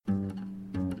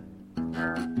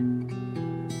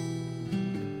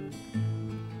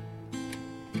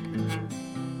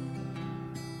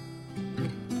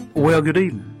Well, good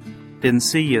evening. Didn't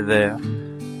see you there.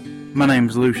 My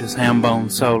name's Lucius Hambone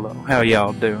Solo. How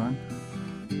y'all doing?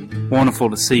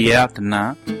 Wonderful to see you out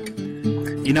tonight.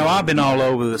 You know, I've been all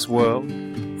over this world,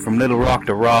 from Little Rock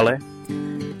to Raleigh,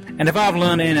 and if I've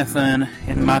learned anything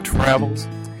in my travels,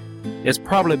 it's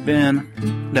probably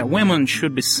been that women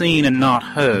should be seen and not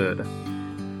heard.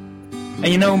 And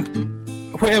you know,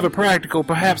 wherever practical,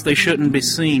 perhaps they shouldn't be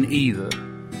seen either.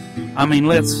 I mean,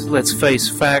 let's face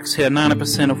facts here.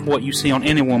 90% of what you see on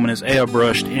any woman is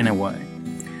airbrushed anyway.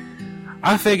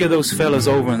 I figure those fellas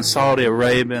over in Saudi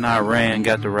Arabia and Iran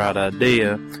got the right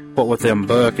idea, what with them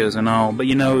burqas and all. But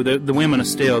you know, the women are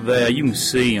still there. You can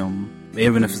see them,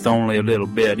 even if it's only a little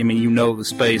bit. I mean, you know the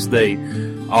space they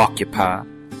occupy.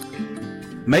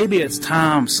 Maybe it's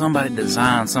time somebody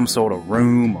designed some sort of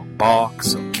room or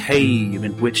box or cave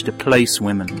in which to place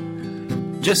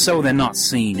women, just so they're not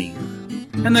seen either.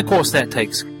 And of course that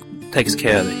takes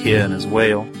care of the hearing as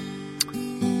well.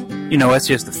 You know, that's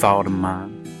just a thought of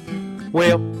mine.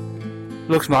 Well,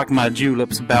 looks like my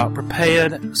julep's about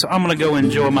prepared, so I'm gonna go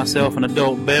enjoy myself an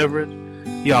adult beverage.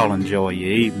 Y'all enjoy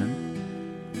your evening.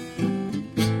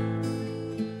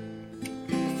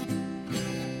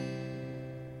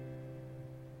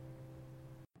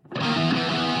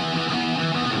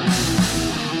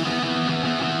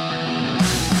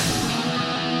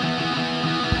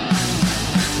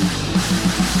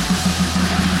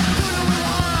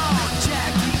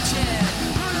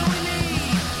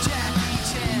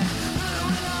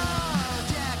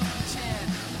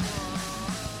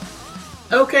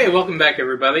 Okay, welcome back,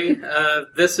 everybody.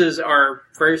 This is our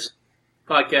first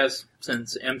podcast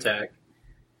since MTAC,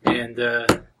 and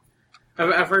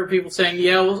I've heard people saying,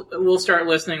 "Yeah, we'll start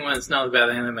listening when it's not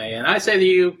about anime." And I say to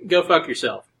you, go fuck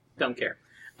yourself. Don't care.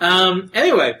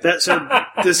 Anyway, that said,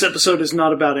 this episode is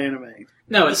not about anime.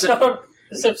 No, this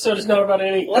episode is not about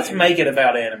anything. Let's make it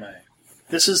about anime.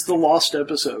 This is the lost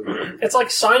episode. It's like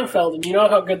Seinfeld, and you know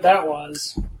how good that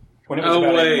was. When it was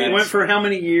about wait. anime. It went for how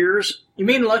many years? You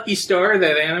mean Lucky Star,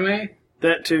 that anime?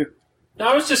 That too. No,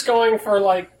 I was just going for,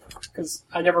 because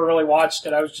I never really watched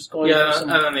it. I was just going for some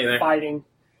I don't either. fighting.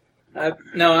 I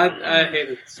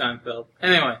hated Seinfeld.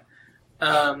 Anyway,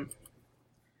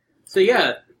 so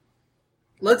yeah,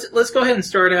 let's go ahead and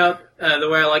start out the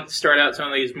way I like to start out some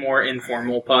of these more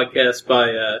informal podcasts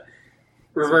by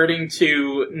reverting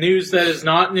to news that is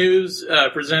not news,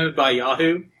 presented by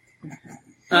Yahoo.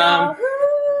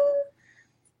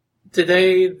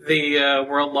 Today, the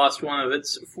world lost one of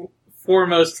its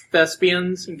foremost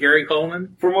thespians, Gary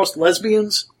Coleman. Foremost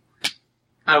lesbians?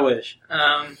 I wish.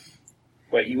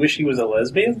 Wait, you wish he was a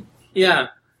lesbian? Yeah,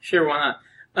 sure, why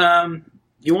not?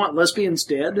 You want lesbians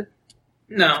dead?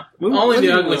 No, We want only the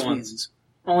living ugly lesbians. ones.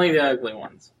 Only the ugly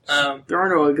ones. There are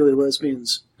no ugly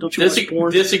lesbians. Don't you watch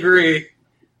porn? Disagree.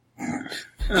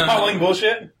 Calling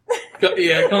bullshit?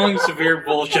 Calling severe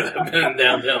bullshit. I've been in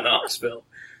downtown Knoxville.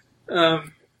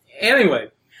 Anyway,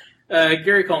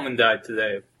 Gary Coleman died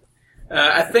today.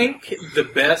 I think the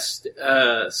best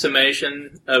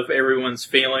summation of everyone's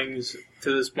feelings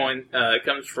to this point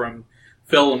comes from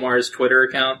Phil Lamar's Twitter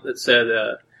account that said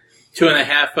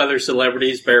 2.5 other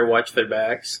celebrities better watch their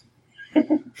backs.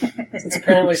 Since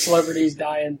apparently celebrities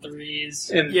die in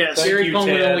threes. And Yes. Gary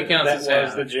Coleman only counts as That was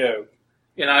half. the joke.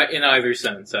 In either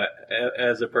sense,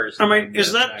 as a person. I mean,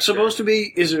 is that supposed to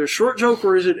be, is it a short joke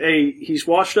or is it he's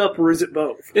washed up or is it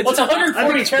both? Well, it's I 140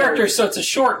 think it's characters, so it's a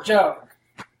short joke.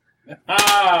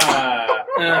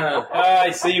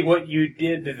 I see what you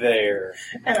did there.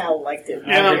 And I liked it.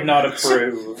 I did not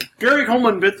approve. Gary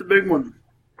Coleman bit the big one,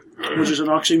 which is an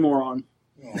oxymoron.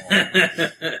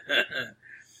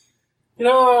 You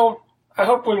know, I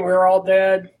hope when we're all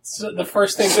dead, the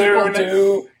first thing people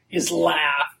do is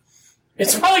laugh.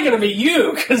 It's probably going to be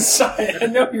you, because I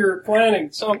know you're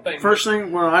planning something. First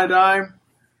thing, when I die,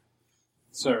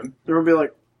 So, there will be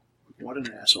like, what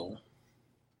an asshole.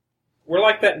 we're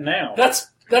like that now. That's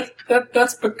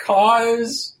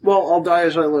because... Well, I'll die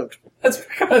as I lived. That's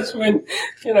because when,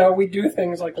 we do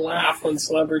things like laugh when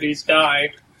celebrities die.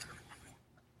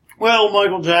 Well,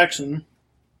 Michael Jackson.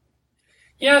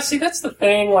 Yeah, see, that's the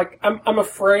thing. Like, I'm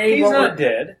afraid... He's what not we're-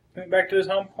 dead. He went back to his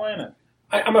home planet.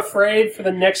 I'm afraid for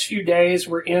the next few days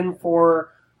we're in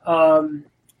for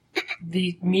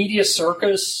the media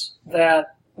circus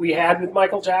that we had with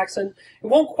Michael Jackson. It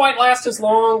won't quite last as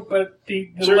long, but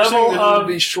the So you're saying level that it'll of...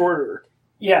 be shorter.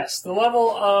 Yes, the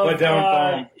level But of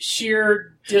don't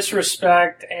sheer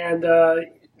disrespect and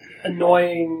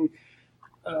annoyingness.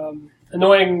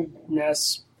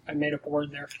 I made up a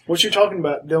word there. What you talking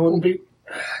about, Will Dylan? be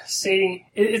See,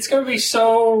 it's going to be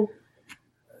so...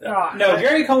 No,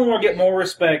 Gary Coleman will get more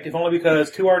respect, if only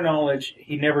because, to our knowledge,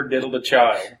 he never diddled a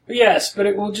child. Yes, but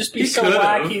it will just be He so could've.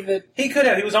 wacky that... He could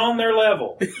have. He was on their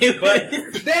level. But,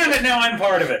 damn it, now I'm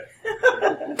part of it.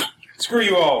 Screw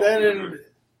you all. Then,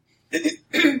 He's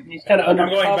kind of I'm undercover.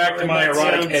 going back to in my that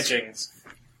erotic sense. etchings.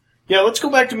 yeah, let's go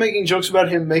back to making jokes about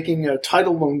him making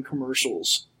title loan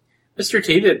commercials. Mr.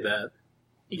 T did that.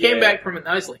 He came back from it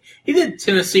nicely. He did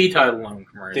Tennessee title loan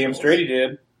commercials. Damn straight he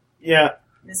did. Yeah.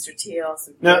 Mr. T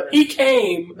also. No, He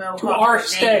came Mohawk to our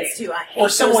grenades, state. Too. I hate Or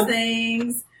someone- those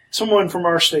things. someone from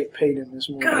our state paid him this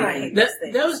morning. God, I hate That, those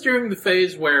things. that was during the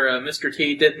phase where Mr.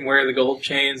 T didn't wear the gold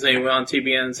chains, and he went on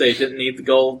TBN and said he didn't need the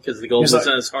gold because the gold He's was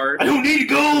like, in his heart. I don't need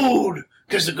gold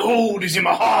because the gold is in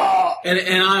my heart.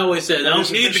 And I always said, I That don't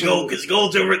was need the official. gold because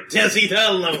gold's over at Tennessee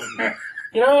title loan.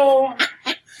 You know,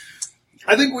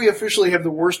 I think we officially have the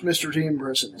worst Mr. T I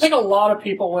impressions. think a lot of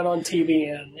people went on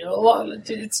TBN. You know,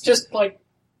 it's just like...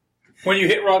 When you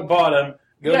hit rock bottom,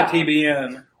 go Yeah. to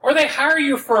TBN. Or they hire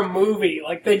you for a movie,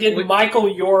 like they did Michael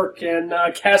York and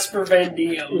Casper Van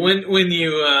Diem. When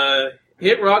you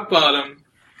hit rock bottom,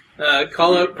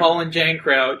 call up Paul and Jane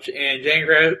Crouch, and Jane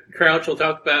Crouch will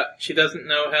talk about she doesn't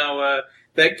know how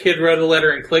that kid wrote a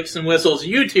letter in clicks and whistles.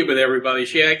 YouTube it, everybody.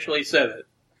 She actually said it.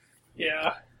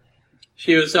 Yeah.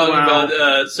 She was talking Wow.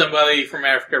 about somebody from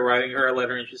Africa writing her a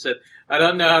letter, and she said, I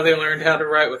don't know how they learned how to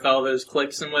write with all those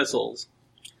clicks and whistles.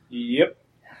 Yep.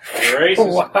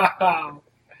 Racist. Wow.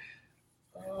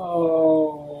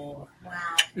 Oh. Wow.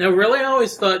 No, really, I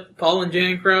always thought Paul and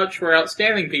Jane Crouch were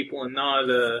outstanding people and not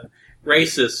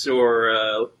racists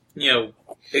or,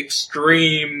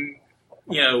 extreme,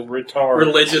 Retard.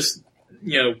 religious,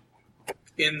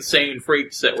 insane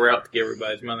freaks that were out to get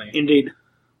everybody's money. Indeed.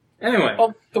 Anyway,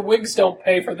 Well, the wigs don't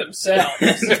pay for themselves.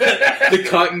 the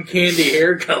cotton candy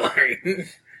hair coloring.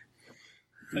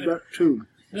 That too.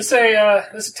 This a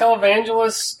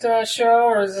televangelist show,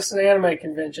 or is this an anime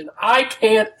convention? I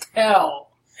can't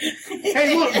tell.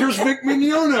 Hey, look, there's Vic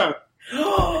Mignogna.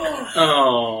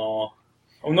 Oh.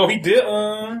 Oh, no, he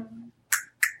didn't.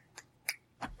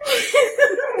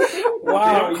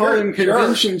 Wow. Call him you're a jerk.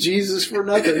 Convention Jesus for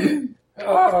nothing.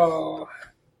 Oh.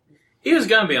 He was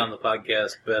going to be on the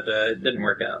podcast, but it didn't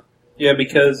work out. Yeah,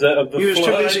 because of the He was too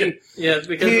flood. busy. Yeah, it's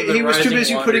because of the He was too rising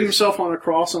busy waters. putting himself on a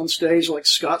cross on stage like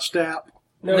Scott Stapp.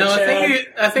 No, I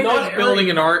Chad, think he not was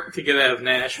building an ark to get out of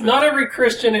Nashville. not every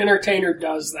Christian entertainer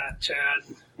does that, Chad.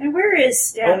 And where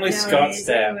is Stapp Only Scott nowadays,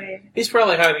 Stapp. anyway? He's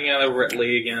probably hiding out over at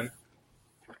Lee again.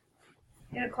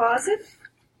 In a closet?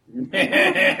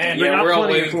 Yeah, got we're all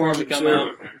plenty waiting of for him to come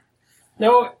closets, out.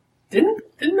 No,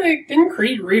 didn't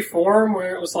Creed reform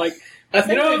where it was like, I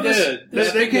think You know, they this- did. They,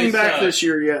 I think came back suck. this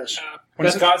year, yes. When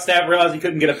Scott Stapp realized he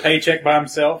couldn't get a paycheck by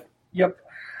himself. yep.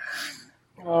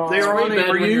 They It's are really on a bad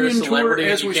when you're a reunion tour celebrity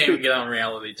as and we you can't even speak. get on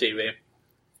reality TV.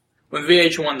 When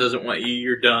VH1 doesn't want you,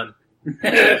 you're done.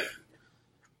 But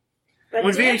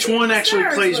When Dancing with VH1 the actually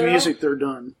Stars plays will. music, they're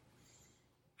done.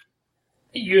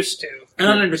 It used to. I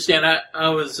don't understand. I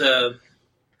was.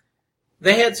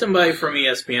 They had somebody from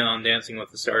ESPN on Dancing with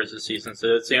the Stars this season, so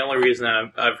it's the only reason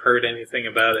I've heard anything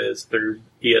about it is through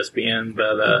ESPN.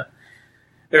 But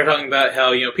they're talking about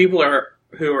how people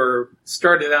who are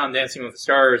started out on Dancing with the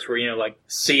Stars were like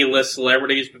C-list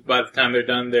celebrities, but by the time they're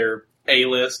done, they're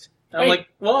A-list. I'm Hey. like,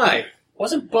 why?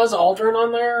 Wasn't Buzz Aldrin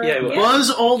on there? Yeah, well,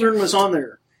 Buzz Aldrin was on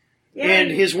there, Yeah,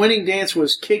 and he his winning dance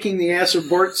was kicking the ass of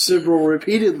Bart Sibrel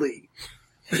repeatedly.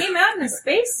 came out in a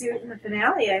spacesuit in the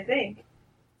finale, I think.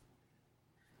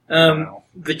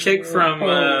 the chick from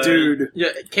Dude. yeah,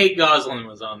 Kate Gosselin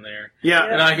was on there, Yeah,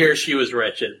 and I hear she was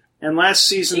wretched. and last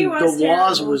season, She The was Woz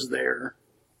terrible. was there.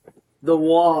 The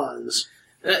Woz.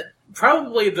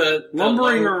 Probably the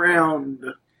Lumbering lower- around.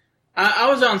 I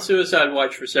was on Suicide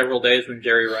Watch for several days when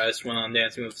Jerry Rice went on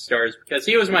Dancing with the Stars because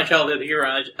he was my childhood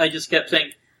hero. I just kept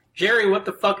saying, Jerry, what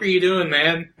the fuck are you doing,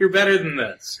 man? You're better than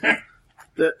this.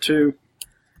 That too.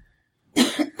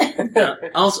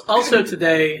 Also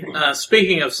today,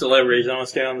 speaking of celebrities, I want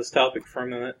to stay on this topic for a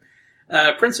minute.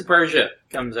 Prince of Persia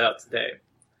comes out today.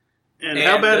 And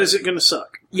how And, bad is it going to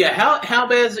suck? Yeah, how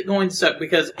bad is it going to suck?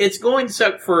 Because it's going to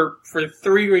suck for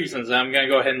 3 reasons. I'm going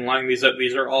to go ahead and line these up.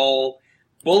 These are all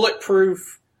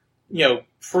bulletproof,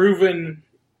 proven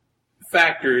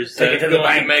factors Take it that to the go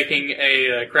into bank. making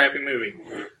a crappy movie.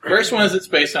 First one is it's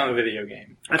based on a video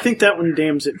game. I think that one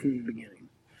damns it from the beginning.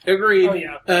 Agreed. Oh,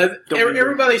 yeah.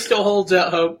 Everybody still holds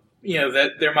out hope,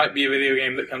 that there might be a video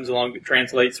game that comes along that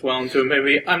translates well into a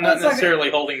movie. I'm not Well, it's like- necessarily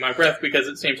holding my breath because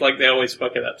it seems like they always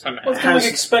fuck it up somehow. Well, it's kind of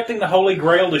like expecting the Holy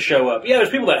Grail to show up. Yeah,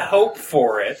 there's people that hope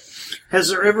for it. Has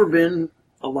there ever been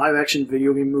a live-action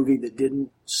video game movie that didn't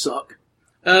suck?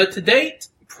 To date,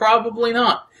 probably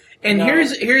not. And No.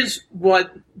 here's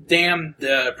what damned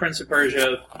Prince of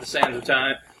Persia: The Sands of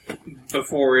Time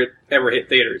before it ever hit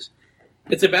theaters.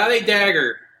 It's about a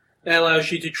dagger that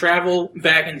allows you to travel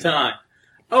back in time.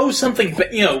 Oh, something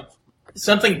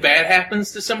bad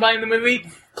happens to somebody in the movie.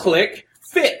 Click,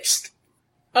 fixed.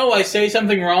 Oh, I say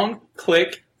something wrong.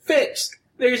 Click, fixed.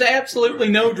 There's absolutely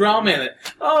no drama in it.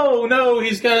 Oh no,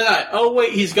 he's gonna die. Oh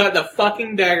wait, he's got the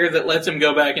fucking dagger that lets him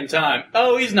go back in time.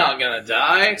 Oh, he's not gonna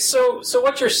die. So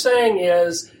what you're saying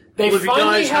is they Well, if he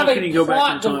finally dies, have how can he a go back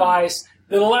plot in time? device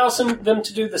that allows them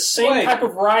to do the same Wait. type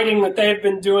of writing that they've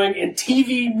been doing in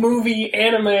TV, movie,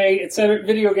 anime, etc.,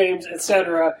 video games,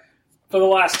 etc., for the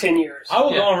last 10 years. I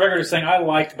will Yeah. go on record as saying I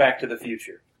liked Back to the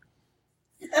Future.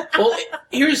 Well,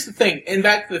 here's the thing. In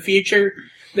Back to the Future,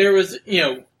 there was,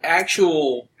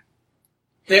 actual...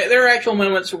 There are actual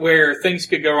moments where things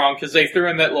could go wrong because they threw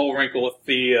in that little wrinkle with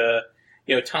the,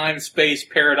 time-space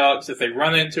paradox. If they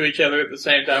run into each other at the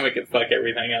same time, it could fuck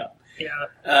everything up.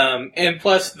 Yeah. And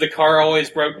plus, the car always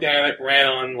broke down. It ran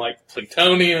on,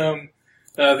 plutonium.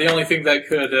 The only thing that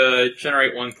could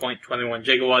generate 1.21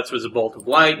 gigawatts was a bolt of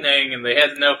lightning, and they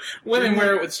had to know when and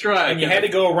where it would strike. And you had to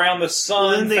go around the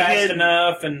sun Then they fast had-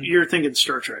 enough, and You're thinking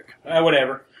Star Trek.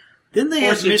 whatever. Then they Or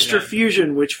had Mr. Superman.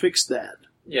 Fusion, which fixed that.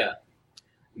 Yeah.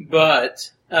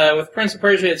 But with Prince of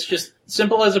Persia, it's just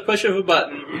simple as a push of a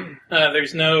button.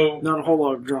 There's no... Not a whole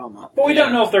lot of drama. But we Yeah.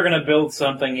 don't know if they're going to build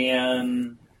something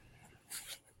in.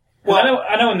 Well,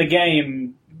 I know in the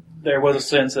game there was a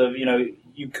sense of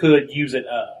you could use it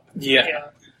up. Yeah. Yeah.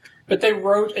 But they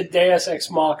wrote a Deus Ex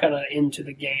Machina into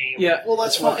the game. Yeah. Well,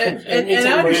 that's Well, fine. and It's I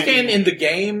a understand movie. in the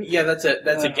game, yeah, that's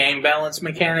a game balance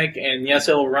mechanic, and yes,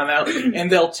 it'll run out. And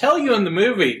they'll tell you in the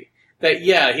movie that,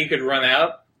 yeah, he could run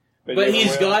out, but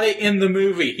he's got it in the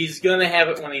movie. He's going to have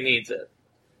it when he needs it.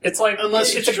 It's like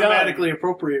Unless it's a gun. dramatically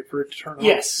appropriate for it to turn off.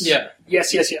 Yes. Yeah.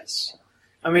 Yes. Yes. Yes.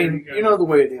 I mean, There you you go. know the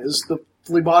way it is. The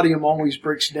phlebotium always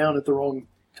breaks down at the wrong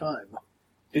time.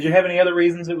 Did you have any other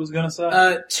reasons it was going to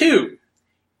suck? Two,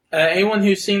 anyone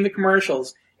who's seen the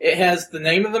commercials, it has the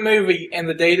name of the movie and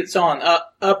the date it's on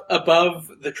up above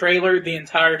the trailer the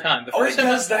entire time. The first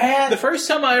time The first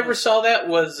time I ever saw that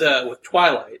was with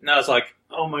Twilight, and I was like,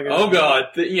 Oh my god. "Oh God!"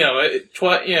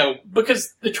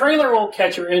 Because the trailer won't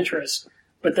catch your interest,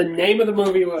 but the name of the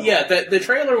movie will. Yeah, the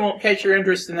trailer won't catch your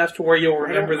interest enough to where you'll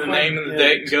remember the name and the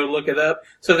date and go look it up.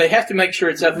 So they have to make sure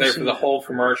it's up there for the whole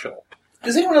commercial.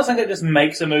 Does anyone else think that just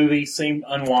makes a movie seem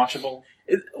unwatchable?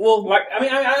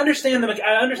 I understand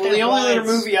I understand. Well, the only why other it's-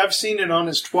 movie I've seen it on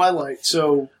is Twilight,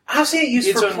 so I've seen it used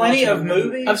It's for plenty of unwatchable.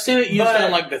 movies. I've seen it used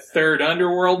But- on the third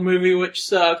Underworld movie, which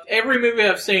sucked. Every movie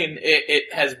I've seen,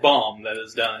 it has bomb that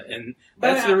has done it, and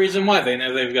that's But the reason why they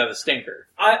know they've got a stinker.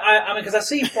 I mean, because I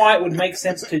see why it would make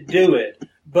sense to do it,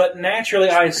 but naturally,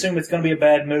 I assume it's going to be a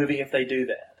bad movie if they do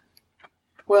that.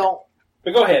 well,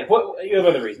 But go ahead. What you have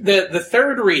other reasons? The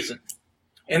third reason,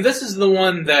 and this is the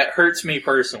one that hurts me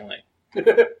personally,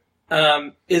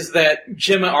 is that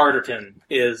Gemma Arterton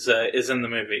is in the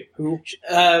movie. who?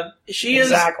 She is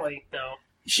Exactly. No.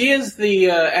 she is the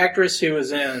actress who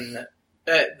was in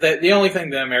the only thing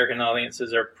the American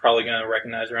audiences are probably going to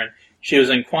recognize her in. She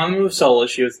was in Quantum of Solace.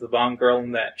 She was the Bond girl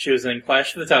in that. She was in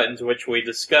Clash of the Titans, which we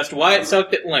discussed why it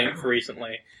sucked at length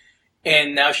recently,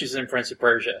 and now she's in Prince of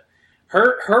Persia.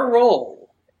 Her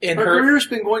role in Her her career's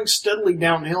been going steadily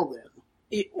downhill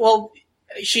then. well,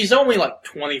 she's only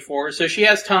 24, so she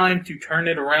has time to turn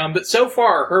it around. But so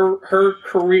far, her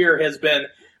career has been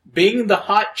being the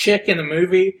hot chick in a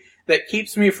movie that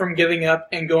keeps me from getting up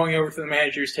and going over to the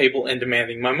manager's table and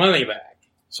demanding my money back.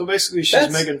 So basically, she's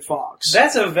That's- Megan Fox.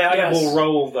 That's a valuable Yes.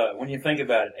 role, though, when you think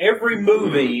about it. Every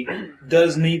movie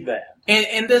does need that.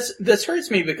 And this hurts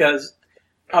me because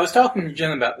I was talking to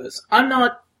Jen about this. I'm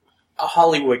not a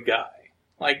Hollywood guy.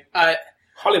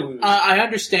 Hollywood. I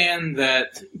understand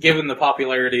that given the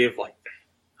popularity of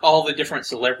all the different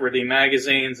celebrity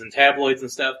magazines and tabloids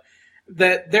and stuff,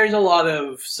 that there's a lot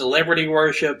of celebrity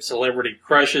worship, celebrity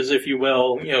crushes, if you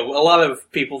will. A lot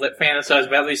of people that fantasize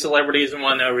about these celebrities and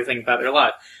want to know everything about their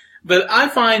life. But I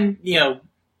find,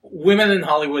 women in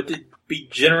Hollywood to be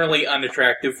generally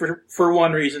unattractive for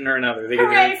one reason or another.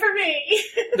 Hooray for me!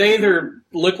 They either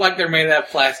look like they're made out of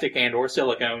plastic and or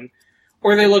silicone,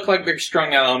 or they look like they're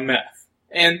strung out on meth.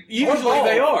 And usually both.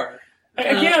 they are.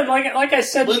 Again, like I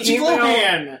said in the Lindsay email,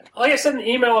 Lohan. like I said in the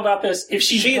email about this, if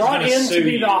she's She's brought gonna in sue to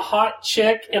be you. the hot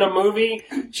chick in a movie,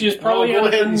 she is probably go a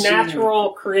ahead and sue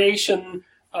natural creation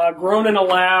grown in a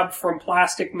lab from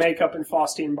plastic makeup and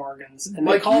Faustian bargains. And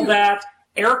they Like call you. that,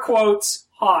 air quotes,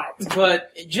 hot.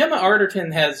 But Gemma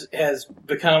Arterton has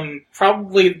become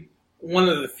probably one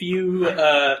of the few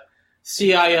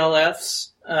CILFs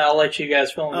I'll let you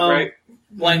guys fill in the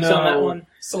blanks on that one.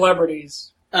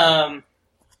 Celebrities. That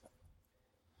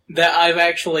I've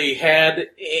actually had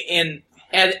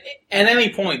at any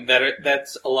point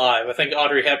that's alive. I think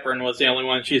Audrey Hepburn was the only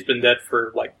one. She's been dead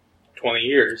for like 20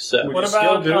 years. So. What you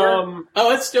still about do her?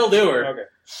 I'd still do her. Okay.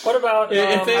 what about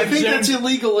If they I think that's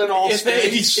illegal in all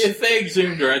states. If they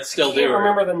exhumed her, I'd still I do can't her.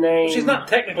 remember the name. She's not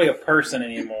technically a person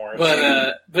anymore.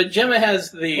 But Gemma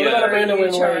has the. What about Amanda Hey,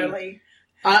 Wintour? Charlie.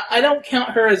 I don't count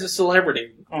her as a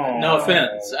celebrity. Oh. No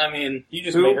offense. I mean, You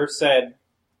just made her sad.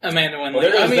 Amanda Wintour. Well,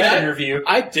 there goes I mean, that interview.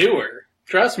 I'd do her.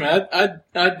 Trust me,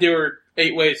 I'd do her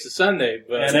 8 Ways to Sunday.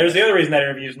 But And there's the other reason that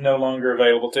interview is no longer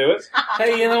available to us.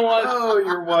 hey, you know what? Oh,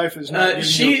 your wife is not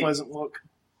giving you a pleasant look.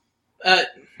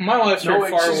 My wife's No, heard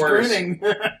far she's worse. grinning.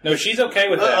 No, she's okay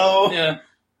with that. Uh-oh. Yeah,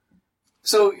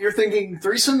 So you're thinking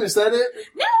threesome? Is that it?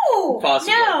 No!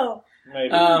 Possibly. No! Maybe.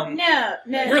 No!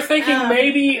 You're thinking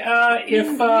maybe if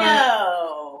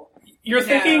No! you're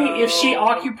thinking No. if she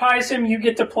occupies him, you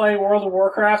get to play World of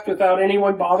Warcraft without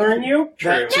anyone bothering you.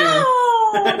 true. That too. No!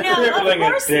 No, Crippling of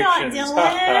course not, addictions.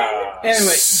 Dylan!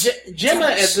 Anyway, Gemma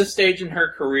at this stage in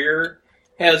her career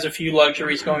has a few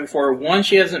luxuries going for her. One,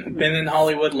 she hasn't been in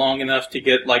Hollywood long enough to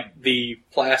get like the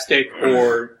plastic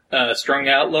or strung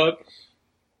out look.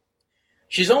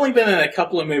 She's only been in a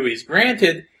couple of movies.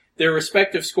 Granted, their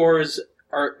respective scores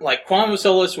are like Quantum of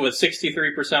Solace was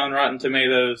 63% on Rotten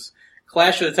Tomatoes,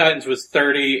 Clash of the Titans was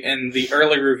 30%, and the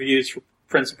early reviews for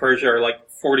Prince of Persia are like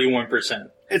 41%.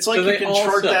 It's like So you they can all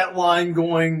chart suck. that line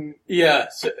going. Yeah,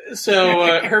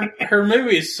 so her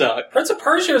movies suck. Prince of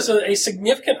Persia is a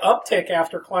significant uptick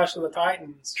after Clash of the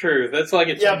Titans. True, that's like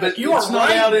a Yeah, but You it's are not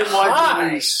right out in wide high.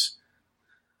 release.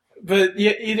 But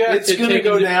you do have It's to going to take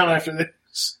go into- down after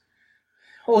this.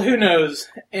 Well, who knows?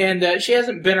 And she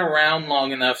hasn't been around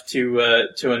long enough to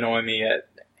annoy me yet.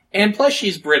 And plus,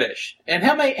 she's British. And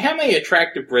how many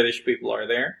attractive British people are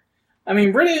there? I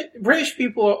mean, British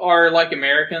people are like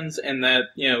Americans in that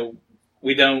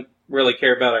we don't really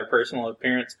care about our personal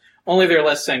appearance. Only they're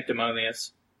less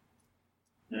sanctimonious.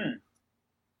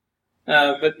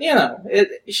 But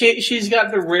she's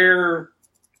got the rare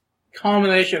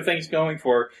combination of things going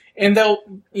for her. And they'll,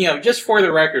 just for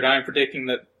the record, I'm predicting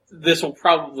that this will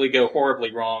probably go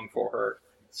horribly wrong for her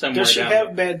somewhere Does she down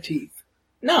have bad teeth?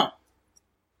 No.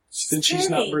 Then she's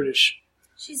not pretty. British.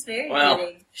 She's very Well,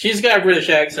 pretty. she's got a British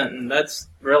accent, and that's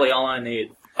really all I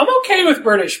need. I'm okay with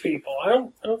British people. I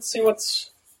don't see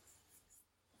what's.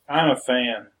 I'm a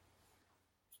fan.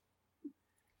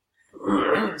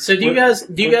 So do you guys?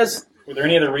 Were there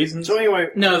any other reasons? So anyway,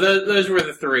 No, those were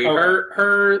the three.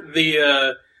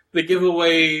 Okay. The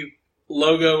giveaway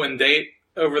logo and date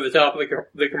over the top of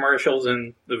the commercials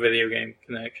and the video game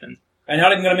connection. And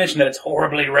not even going to mention that it's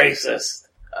horribly racist.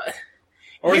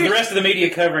 Or is the rest of the media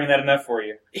covering that enough for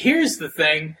you? Here's the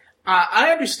thing.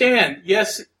 I understand.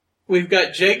 Yes, we've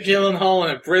got Jake Gyllenhaal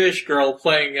and a British girl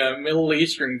playing Middle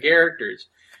Eastern characters.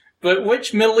 But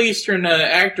which Middle Eastern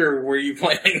actor were you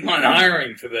planning on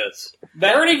hiring for this?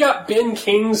 They already got Ben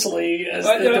Kingsley as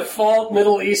Well, the no. default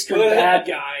Middle Eastern Well, bad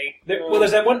guy.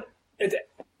 There's that one.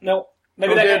 No,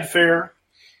 maybe Oded that. Fair.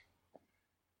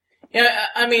 Yeah,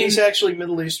 I mean, He's actually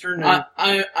Middle Eastern. And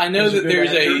I know he's a that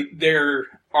good there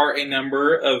are a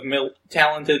number of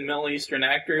talented Middle Eastern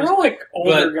I actors. don't like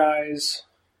older But- guys.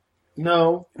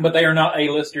 no, But they are not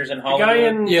A-listers in The Hollywood. guy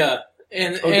in Yeah,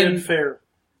 and Oded Fair.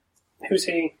 who's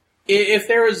he? if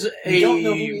there was You don't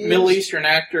know who he a Middle is? Eastern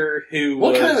actor who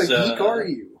What was kind of geek are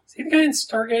you? Is he the guy in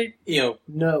Stargate?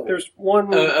 No. There's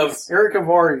one of Eric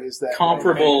Avari is that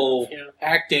comparable Yeah.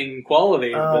 acting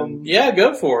quality, Um, then yeah,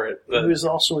 go for it. guy. But Who is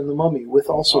also in The Mummy with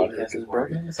also Podcast Eric is Avari.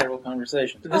 broken. Several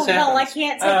conversations. this Oh, hell, I happens.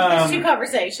 can't take there's Um, two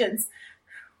conversations.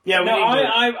 Yeah, we No, need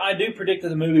to- I do predict that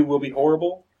the movie will be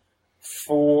horrible.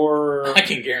 For I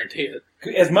can guarantee it.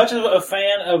 as much of a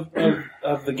fan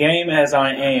of the game as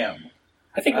I am,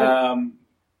 I think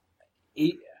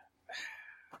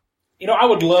I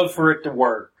would love for it to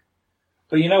work.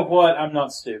 But you know what? I'm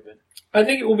not stupid. I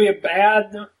think it will be a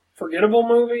bad, forgettable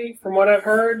movie, from what I've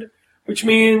heard, which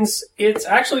means it's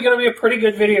actually going to be a pretty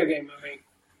good video game movie.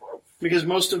 because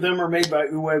most of them are made by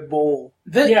Uwe Boll.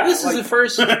 Yeah, This like- is the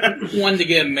first one to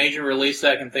get a major release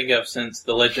that I can think of since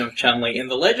The Legend of Chun-Li. And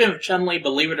The Legend of Chun-Li,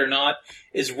 believe it or not,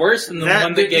 is worse than the That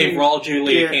one that gave didn't- Raul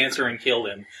Julia yeah. cancer and killed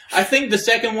him. I think the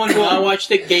second one, when I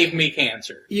watched it, gave me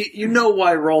cancer. You know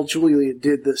why Raul Julia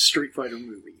did the Street Fighter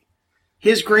movie.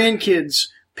 His grandkids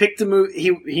picked the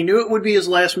movie. He knew it would be his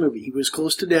last movie. He was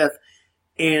close to death.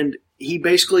 And he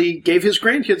basically gave his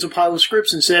grandkids a pile of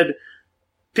scripts and said,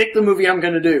 pick the movie I'm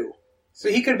going to do. So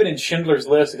he could have been in Schindler's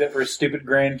List except for his stupid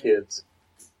grandkids.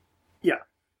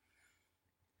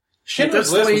 Schindler's That's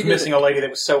the List way was he did missing it. a lady that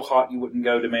was so hot you wouldn't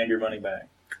go demand your money back.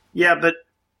 Yeah, but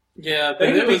Yeah, but There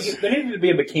it needed, was. there needed to be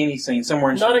a bikini scene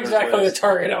somewhere in Not Schindler's exactly the List.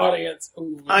 target audience.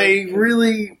 Ooh, I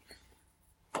really...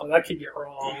 Oh, that could get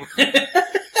wrong.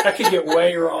 That could get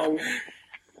way wrong.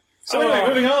 So anyway,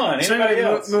 moving on. So Anybody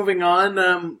anyway, else? moving on,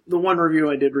 the one review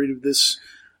I did read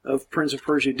of Prince of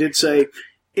Persia did say,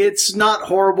 it's not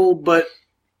horrible, but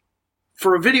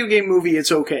for a video game movie,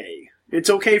 it's okay. It's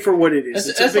okay for what it is.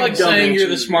 It's a That's big like dumb saying you're action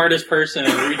the movie. smartest person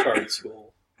in retard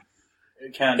school.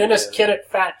 It kind Then of this is. kid at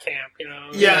fat camp, you know.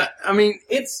 Yeah, I mean,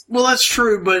 well, that's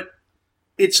true, but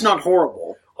it's not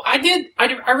horrible. I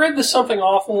read the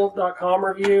somethingawful.com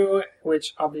review,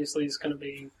 which obviously is going to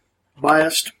be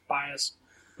Biased. biased.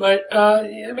 But,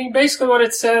 I mean, basically what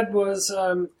it said was,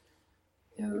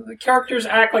 the characters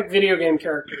act like video game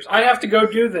characters. I have to go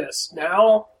do this.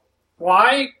 Now,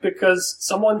 why? Because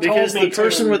someone told Because me the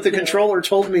person to. with the Yeah. controller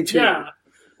told me to. Yeah.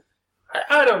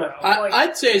 I don't know. Like,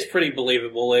 I'd say it's pretty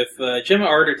believable. If Gemma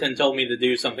Arterton told me to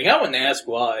do something, I wouldn't ask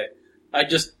why. I'd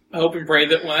just hope and pray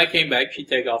that when I came back, she'd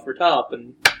take off her top,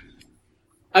 and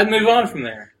I'd move on from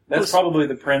there. That's probably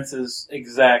the prince's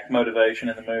exact motivation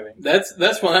in the movie.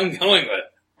 That's what I'm going with.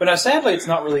 But now, sadly, it's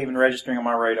not really even registering on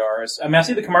my radar. I mean, I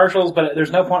see the commercials, but there's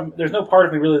no point. There's no part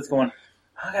of me really that's going,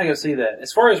 I gotta go see that.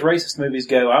 As far as racist movies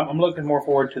go, I'm looking more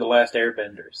forward to The Last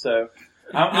Airbender. So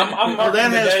I'm Well, marking that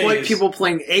the has days. white people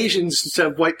playing Asians instead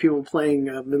of white people playing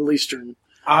Middle Eastern.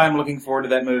 I'm looking forward to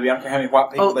that movie. I don't care how many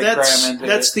white people Oh, they cram that's into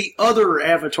that's it. the other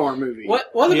Avatar movie.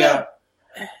 What Yeah.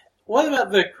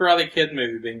 about the Karate Kid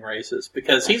movie being racist?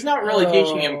 Because he's not really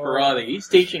teaching him karate; he's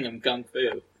teaching him kung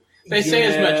fu. They say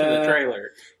as much in the Yeah.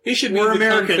 trailer. He should be We're the kung fu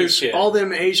Americans. kid. All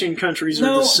them Asian countries are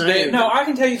the same. No, I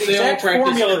can tell you the They all exact practice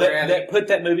formula karate. that put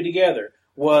that movie together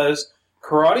was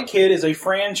Karate Kid is a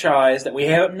franchise that we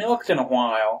haven't milked in a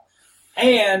while,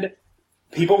 and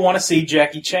people want to see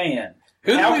Jackie Chan.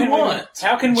 Who do we want?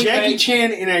 How can we Jackie make,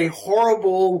 Chan in a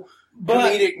horrible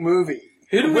But- comedic movie.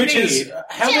 Who do we which need? is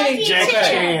how many Jackie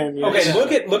okay. Chan. Yes.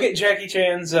 Okay, look at Jackie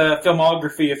Chan's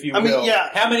filmography, if you will. I mean, yeah.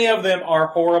 How many of them are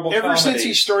horrible? Ever comedies? since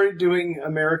he started doing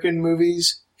American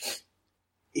movies,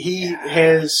 he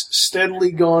has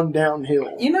steadily gone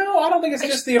downhill. You know, I don't think it's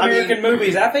just the American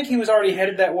movies. I think he was already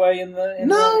headed that way in the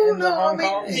Hong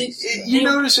Kong. You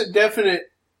notice a definite.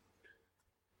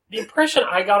 the impression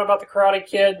I got about the Karate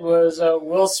Kid was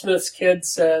Will Smith's kid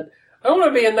said, I want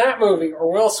to be in that movie.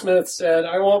 Or Will Smith said,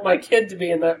 I want my kid to be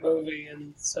in that movie.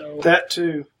 And so... That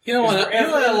too. You know what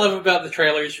I love about the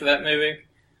trailers for that movie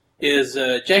is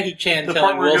Jackie Chan The telling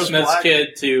part where it Will goes Smith's black?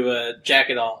 kid to jack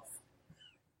it off.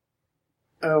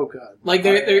 Oh God. Like,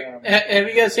 have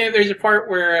you guys seen it? There's a part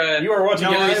where You are watching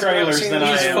No, I more haven't trailers seen than it.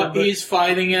 I he's, am. he's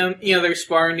fighting him. You know, they're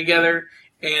sparring together,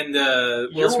 and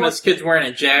Will You're Smith's kid's wearing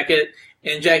a jacket,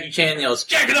 and Jackie Chan yells,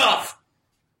 "Jack it off!"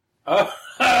 Oh,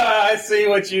 I see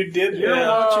what you did You're there.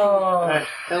 watching a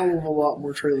hell of a lot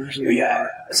more trailers than you Yeah. are.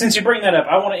 Since you bring that up,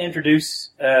 I want to introduce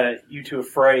you to a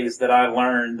phrase that I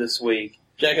learned this week.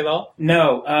 Jack it off.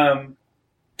 No,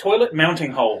 toilet mounting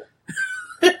hole.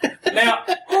 Now,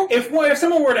 if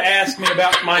someone were to ask me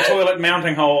about my toilet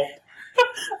mounting hole,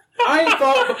 I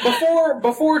thought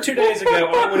before 2 days ago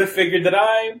I would have figured that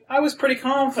I was pretty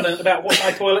confident about what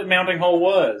my toilet mounting hole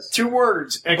was. 2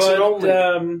 words. Exit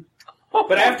only.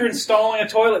 But after installing a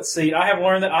toilet seat, I have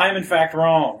learned that I am in fact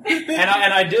wrong. And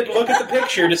I did look at the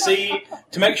picture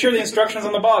to make sure the instructions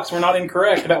on the box were not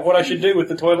incorrect about what I should do with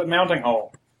the toilet mounting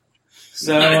hole.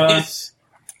 So Nice.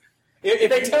 if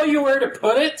They tell you where to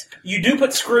put it? you do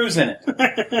put screws in it.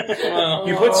 Well,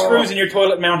 You put screws in your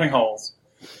toilet mounting holes.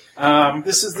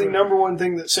 This is the number one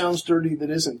thing that sounds dirty that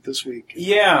isn't this week.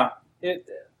 Yeah.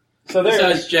 So there.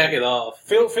 besides jack it off.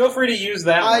 Feel free to use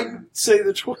that I'd one. say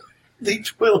the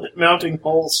toilet mounting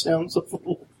hole sounds a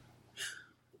little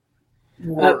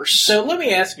worse. So let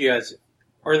me ask you guys: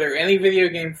 are there any video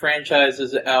game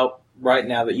franchises out right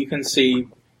now that you can see,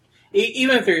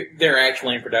 even if they're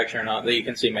actually in production or not, that you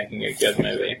can see making a good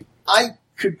movie? I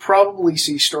could probably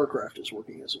see StarCraft as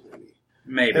working as a movie.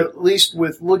 Maybe. At least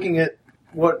with looking at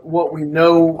what we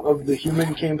know of the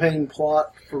human campaign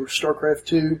plot for StarCraft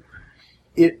 2,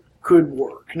 it could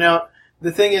work. Now,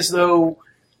 the thing is, though,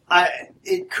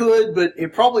 it could, but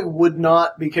it probably would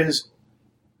not, because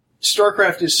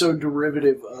StarCraft is so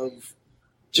derivative of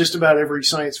just about every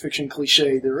science fiction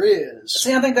cliche there is.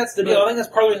 See, I think that's the deal. I think that's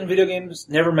part of the reason video games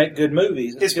never make good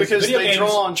movies. It's because video they games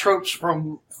draw on tropes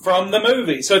from from the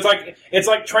movie. So it's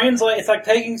like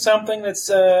taking something that's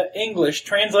English,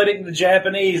 translating it to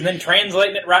Japanese, and then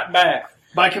translating it right back.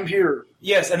 by computer.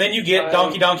 Yes, and then you get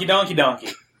donkey, donkey, donkey, donkey.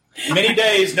 Many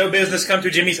days, no business come to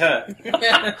Jimmy's hut.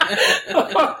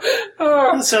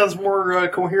 That sounds more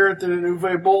coherent than an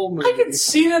Uwe Boll movie. I can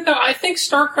see that, though. I think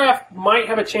StarCraft might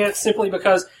have a chance simply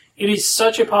because it is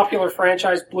such a popular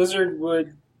franchise. Blizzard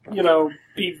would,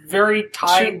 be very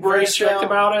tight, very strict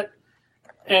about it.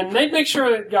 And they'd make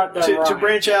sure it got done right. To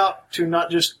branch out to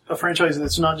not just a franchise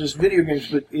that's not just video games,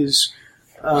 but is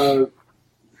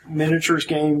miniatures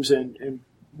games and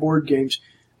board games.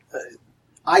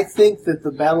 I think that the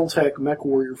BattleTech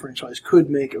MechWarrior franchise could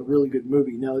make a really good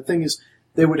movie. Now, the thing is,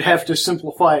 they would have to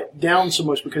simplify it down so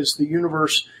much because the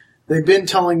universe, they've been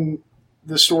telling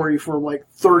the story for like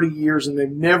 30 years and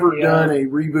they've never done a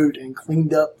reboot and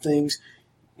cleaned up things.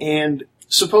 And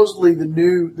supposedly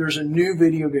there's a new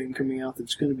video game coming out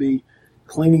that's going to be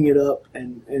cleaning it up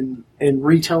and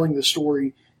retelling the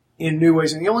story in new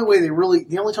ways. And the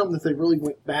only time that they really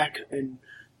went back and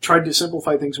tried to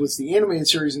simplify things was the animated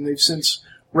series, and they've since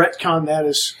retconned that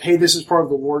as, hey, this is part of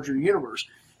the larger universe.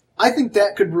 I think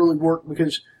that could really work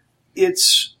because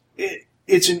it's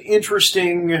an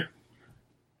interesting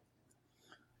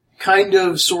kind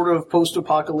of sort of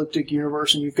post-apocalyptic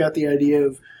universe, and you've got the idea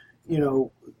of,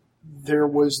 there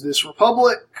was this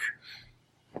republic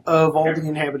of all the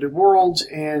inhabited worlds,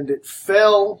 and it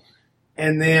fell,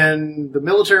 and then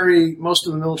most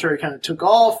of the military kind of took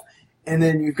off, and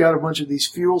then you've got a bunch of these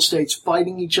feudal states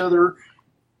fighting each other,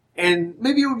 and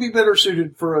maybe it would be better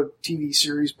suited for a TV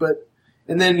series,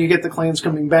 and then you get the clans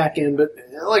coming back in, but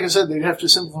like I said, they'd have to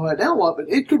simplify it down a lot, but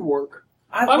it could work.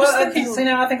 I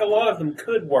think a lot of them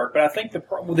could work, but I think the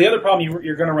other problem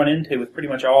you're going to run into with pretty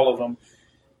much all of them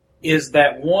is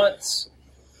that once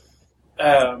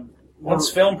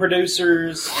film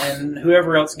producers and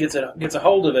whoever else gets a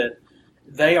hold of it,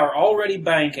 they are already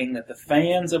banking that the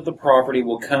fans of the property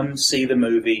will come see the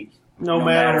movie no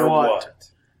matter what.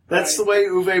 That's the way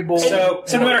Uwe Boll. So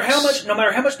no matter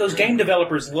how much those game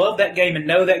developers love that game and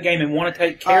know that game and want to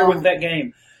take care with that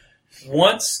game,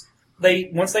 once they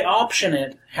option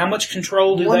it, how much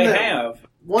control do they have?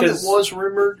 One that was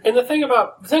rumored. And the thing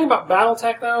about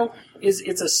BattleTech though is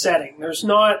it's a setting. There's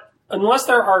not, unless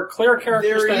there are clear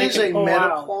characters that they can pull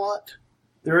out. Plot.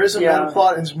 There is a meta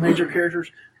plot and some major characters.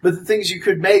 But the things you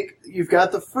could make, you've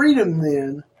got the freedom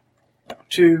then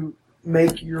to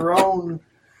make your own,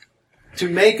 to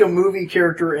make a movie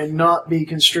character and not be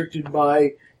constricted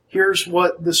by, here's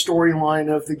what the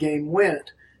storyline of the game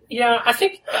went. Yeah, I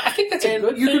think that's a good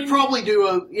thing. You could probably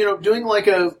do doing like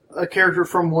a character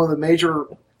from one of the major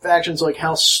factions like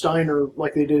House Steiner,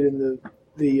 like they did in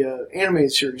the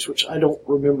animated series, which I don't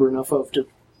remember enough of to.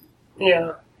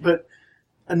 Yeah. But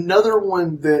another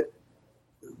one that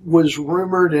was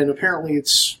rumored, and apparently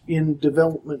it's in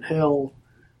development hell,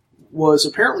 was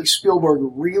apparently Spielberg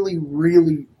really,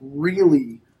 really,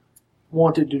 really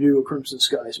wanted to do a Crimson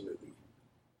Skies movie.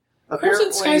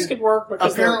 Crimson Skies could work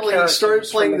because apparently he started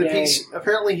playing the PC.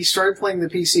 Apparently he started playing the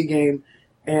PC game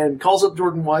and calls up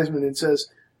Jordan Wiseman and says,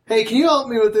 "Hey, can you help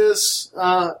me with this?"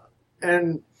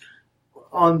 And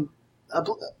on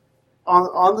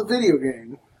the video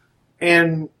game,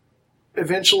 and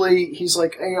eventually he's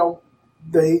like, "Hey,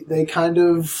 they kind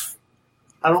of,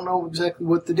 I don't know exactly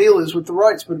what the deal is with the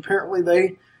rights, but apparently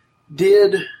they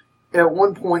did at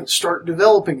one point start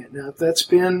developing it. Now, that's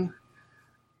been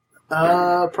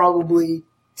probably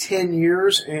 10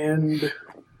 years, and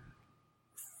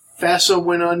FASA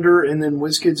went under, and then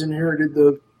WizKids inherited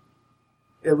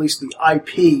at least the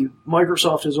IP.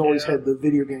 Microsoft has always had the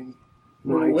video game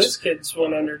rights. WizKids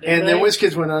went under, and then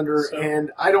WizKids went under,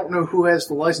 and I don't know who has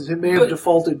the license. It may have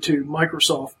defaulted to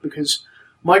Microsoft, because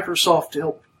Microsoft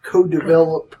helped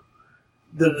co-develop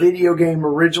the video game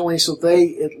originally, so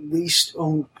they at least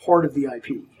own part of the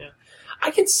IP. Yeah. I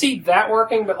could see that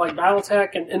working, but like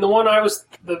BattleTech, and the one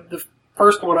the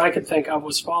first one I could think of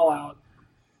was Fallout.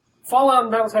 Fallout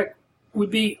and BattleTech would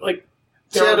be like,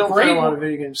 I don't play a lot of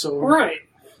video games, so right,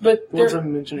 but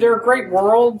they're great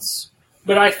worlds.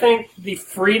 But I think the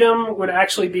freedom would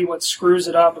actually be what screws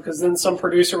it up, because then some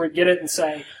producer would get it and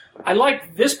say, I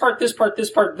like this part, this part,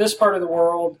 this part, this part of the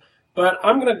world, but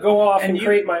I'm going to go off and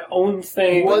create my own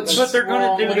thing. But they're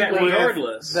going to do that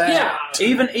regardless. Yeah,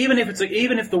 even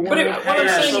if the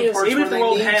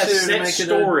world has set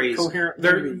stories,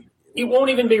 it won't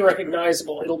even be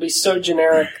recognizable. It'll be so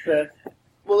generic that.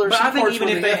 Well, there's some parts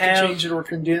where they have to change it or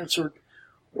condense or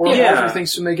alter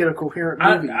things to make it a coherent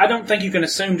movie. I don't think you can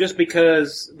assume just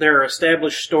because there are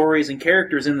established stories and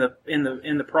characters in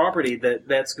the property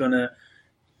that's going to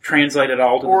translate it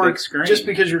all to the Or big screen. just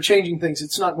because you're changing things,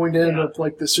 it's not going to end Yeah. up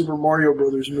like the Super Mario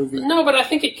Brothers movie. No, but I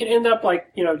think it could end up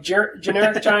like generic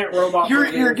giant robot.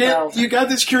 You got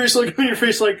this curious look on your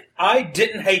face, like I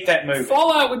didn't hate that movie.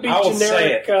 Fallout would be I will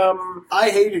say generic. I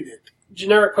hated it.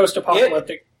 Generic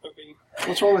post-apocalyptic movie.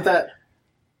 What's wrong with that?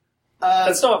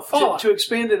 That's not Fallout. To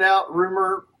expand it out,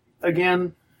 Rumor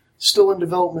again, still in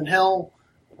development hell.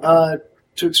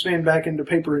 To expand back into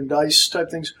paper and dice type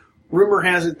things. Rumor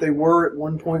has it they were at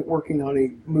one point working on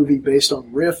a movie based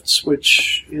on Rifts,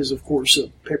 which is, of course, a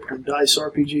paper and dice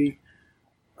RPG.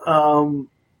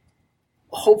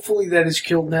 Hopefully that is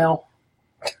killed now.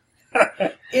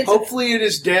 Hopefully it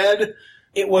is dead.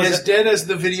 It was as dead as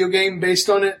the video game based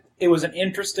on it. It was an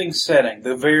interesting setting.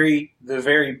 The very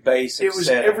basic. It was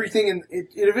setting. everything, and it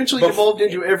eventually evolved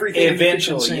into everything.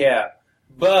 Eventually, yeah.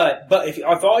 But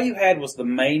if all you had was the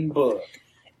main book,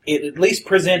 it at least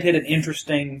presented an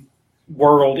interesting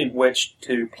world in which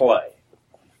to play.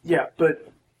 Yeah,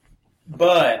 but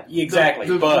exactly.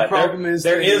 The but problem is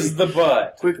there is the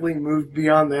but. Quickly moved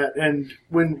beyond that, and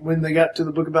when they got to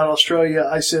the book about Australia,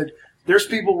 I said, "There's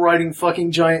people riding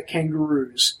fucking giant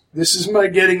kangaroos. This is my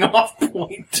getting off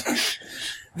point.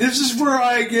 This is where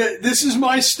I get. This is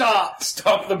my stop.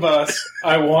 Stop the bus.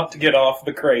 I want to get off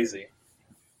the crazy."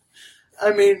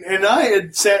 I mean, and I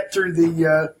had sat through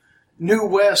the New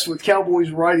West with cowboys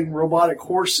riding robotic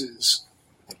horses.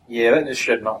 Yeah, that just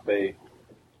should not be.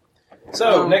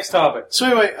 So, next topic. So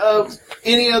anyway,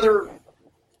 any other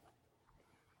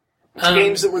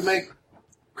games that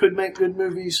could make good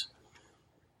movies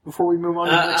before we move on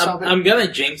to the next topic? I'm gonna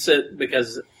jinx it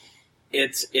because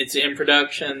it's in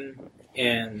production,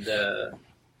 and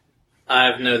I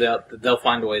have no doubt that they'll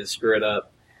find a way to screw it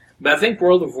up. But I think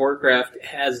World of Warcraft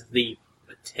has the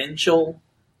potential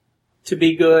to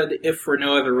be good, if for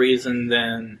no other reason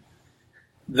than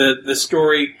the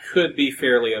story could be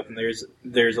fairly open.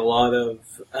 There's a lot of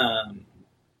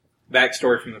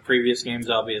backstory from the previous games,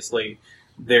 obviously.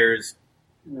 There's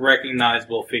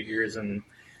recognizable figures, and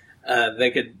they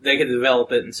could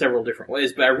develop it in several different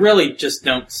ways, but I really just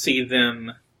don't see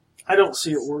them... I don't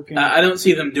see it working. I don't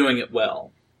see them doing it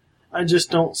well. I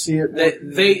just don't see it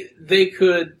working. They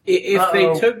could... If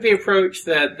they took the approach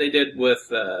that they did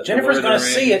with... Jennifer's going to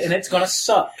see it, and it's going to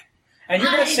suck. And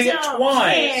you're going to see it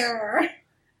twice. Care.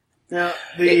 Now,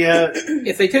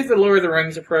 if they took the Lord of the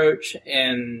Rings approach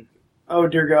and... Oh,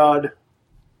 dear God.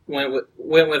 Went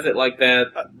with it like that,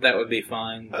 that would be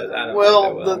fine. But I don't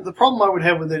think they will. The problem I would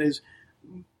have with it is,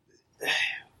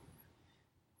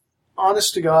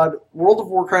 honest to God, World of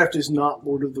Warcraft is not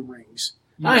Lord of the Rings.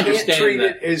 You I can't understand treat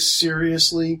that. it as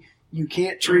seriously. You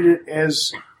can't treat it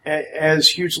as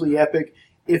hugely epic.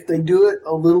 If they do it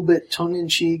a little bit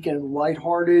tongue-in-cheek and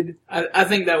lighthearted... I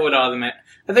think that would automatic.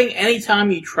 I think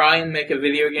anytime you try and make a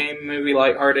video game movie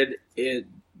lighthearted, it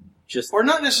just... Or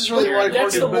not necessarily That's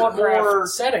lighthearted, the but Warcraft more...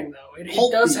 setting, though. It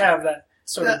pulpy. does have that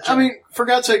sort of... I mean, for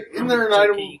God's sake, isn't there an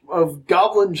item of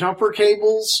goblin jumper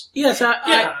cables? Yes,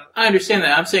 Yeah. I understand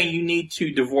that. I'm saying you need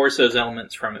to divorce those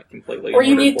elements from it completely. Or in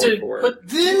you order need for it to work. put...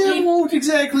 Then it won't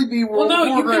exactly be Well, World no,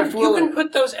 of Warcraft, you can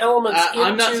put those elements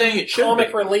I'm not saying into it should comic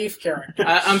be. relief characters.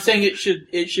 I'm saying it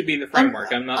should be the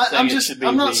framework. I'm not saying it should be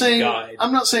I'm not the saying guide.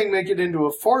 I'm not saying make it into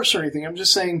a farce or anything. I'm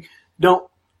just saying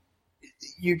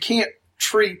you can't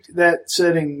treat that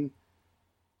setting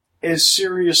as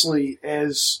seriously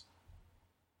as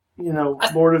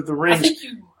Lord of the I Rings. think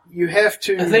You have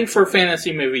to. I think for a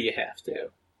fantasy movie you have to.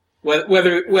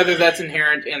 Whether that's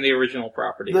inherent in the original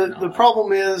property or not. the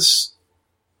problem is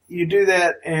you do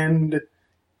that and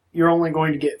you're only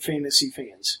going to get fantasy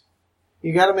fans.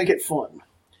 You got to make it fun.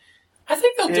 I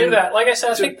think they'll do that. Like I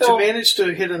said, I think to they'll... manage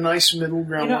to hit a nice middle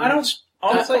ground. I don't...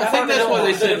 Honestly, I think that's what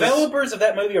they the said. developers of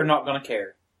that movie are not going to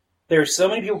care. There are so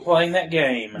many people playing that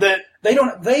game that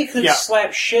they could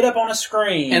slap shit up on a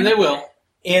screen, and they will.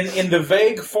 In the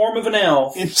vague form of an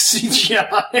elf. in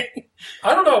CGI.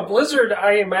 I don't know. Blizzard,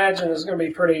 I imagine, is going to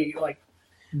be pretty,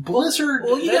 Blizzard.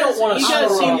 Well, They don't want to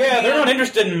guys seem to Yeah, be they're not on-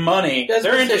 interested in money. That's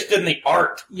They're what I said. interested in the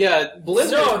art. Yeah,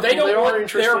 Blizzard. No, they They don't are want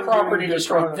interested their in property doing the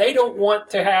destroyed. product. They don't want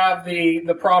to have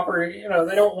the property. They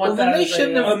don't want Well, then that. they as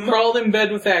shouldn't a, have crawled in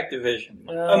bed with Activision.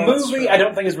 A movie, I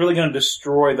don't think, is really going to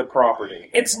destroy the property.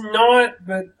 It's not,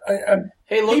 but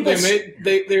Hey, look,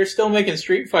 People they're still making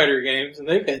Street Fighter games, and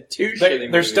they've had two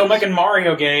shitty They're still movies. making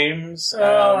Mario games.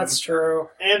 that's true.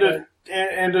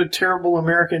 And a terrible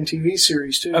American TV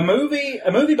series too. A movie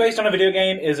based on a video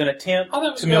game is an attempt Oh,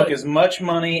 that was to milk good. as much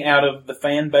money out of the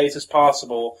fan base as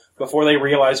possible before they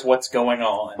realize what's going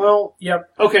on. Well, Yep.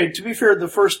 okay. To be fair, the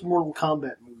first Mortal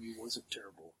Kombat movie wasn't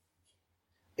terrible.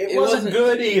 It wasn't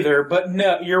good either, but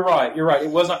no, you're right. It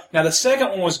wasn't. Now, the second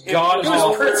one was god It was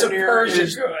awful. Prince of near Persia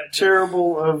as good.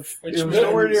 terrible of. Which It was the-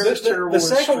 nowhere near as terrible. The as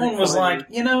second Street one was Fighter.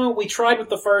 like, we tried with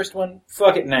the first one.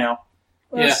 Fuck it now.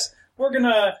 We're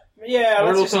gonna, Mortal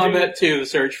let's just do Kombat 2, The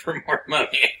Search for More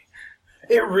Money.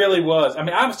 It really was. I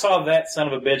mean, I saw that son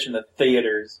of a bitch in the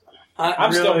theaters.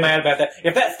 I'm still mad about that.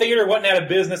 If that theater wasn't out of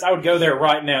business, I would go there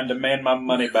right now and demand my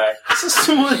money back. This is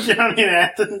the one down in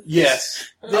Athens. Yes.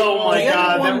 Oh my The god,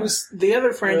 other that one- was. the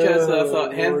other franchise that I Oh,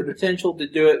 thought had the Lord. potential to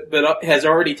do it, but has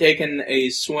already taken a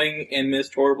swing and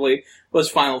missed horribly, was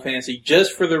Final Fantasy.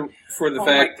 Just for the Oh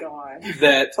fact my god.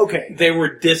 that Okay. they were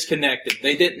disconnected.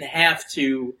 They didn't have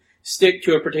to stick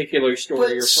to a particular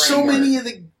story or But framework. so many of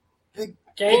the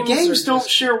games are don't just-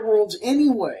 share worlds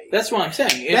anyway. That's what I'm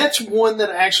saying. That's one that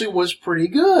actually was pretty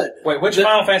good. Wait, which The-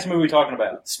 Final Fantasy movie are we talking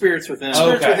about? Spirits Within,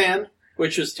 Spirits Okay. Within.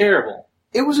 which was terrible.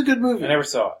 It was a good I movie. never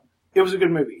saw it. It was a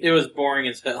good movie. It was boring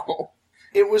as hell.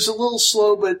 It was a little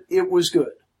slow, but it was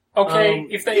good. Okay,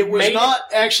 if they it was made not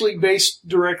actually based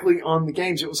directly on the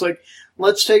games. It was like,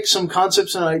 let's take some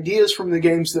concepts and ideas from the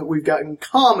games that we've got in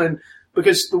common,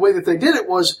 because the way that they did it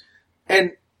was,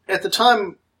 and at the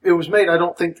time it was made, I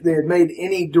don't think they had made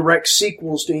any direct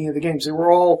sequels to any of the games. They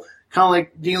were all kind of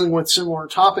like dealing with similar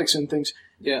topics and things,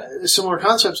 Yeah. similar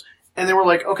concepts. And they were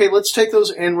like, okay, let's take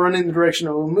those and run in the direction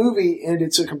of a movie, and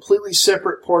it's a completely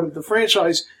separate part of the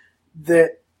franchise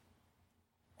that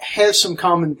has some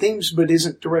common themes but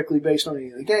isn't directly based on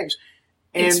any of the games.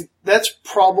 And that's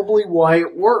probably why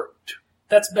it worked.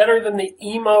 that's better than the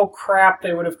emo crap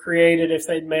they would have created if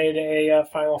they'd made a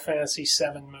Final Fantasy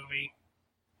VII movie.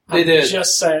 They did.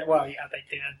 Just saying. Well, yeah, they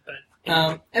did,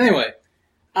 but Anyway,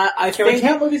 I Can we think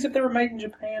count movies if they were made in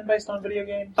Japan based on video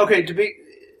games? Okay,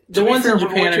 the ones fair, in we're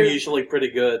Japan going are to- usually pretty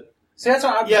good. See, that's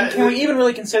why. Yeah, Can we even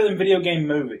really consider them video game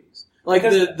movies? Like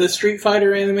Because- the Street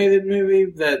Fighter animated movie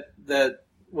that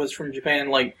was from Japan,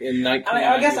 like in 1994.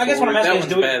 I guess what I'm asking is,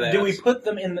 that one's do we badass. put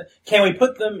them in the? Can we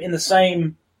put them in the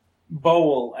same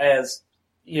bowl as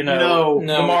No. the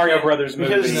No, Mario we can't. Brothers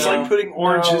movie? because it's like putting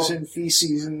oranges No. and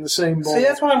feces in the same bowl. See,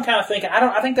 that's what I'm kind of thinking.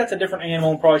 I think that's a different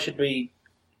animal and probably should be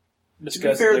to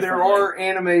discussed. be fair, there differently. are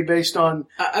anime based on.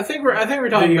 I think we're talking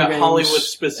Video about games. Hollywood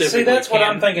specifically. See, that's what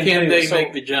I'm thinking, Can too. they So-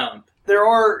 make the jump? There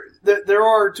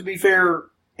are. To be fair,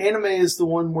 anime is the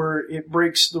one where it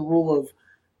breaks the rule of.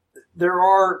 There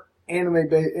are anime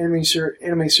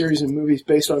series and movies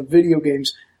based on video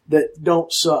games that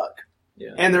don't suck, Yeah.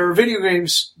 and there are video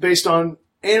games based on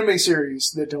anime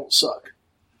series that don't suck.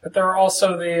 But there are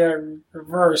also the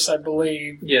reverse, I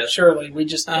believe. Yes. Surely. We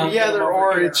just Um, don't Yeah, get them there over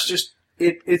are. here.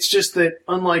 It's just that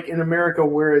unlike in America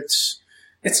where it's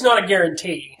not a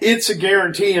guarantee. a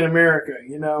guarantee in America,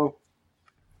 you know.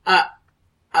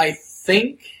 I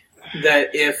think that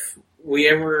if we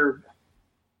ever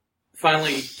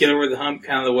finally get over the hump,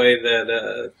 kind of the way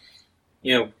that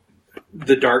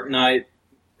the Dark Knight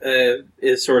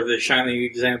is sort of the shining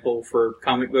example for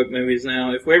comic book movies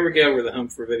now. If we ever get over the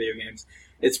hump for video games,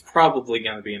 it's probably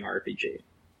going to be an RPG.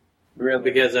 really.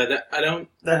 Because I don't.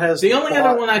 That has The only plot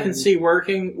other one I can and- see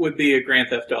working would be a Grand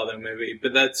Theft Auto movie,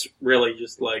 but that's really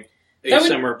just like a That would-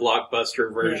 summer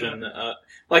blockbuster version,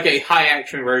 like a high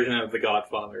action version of The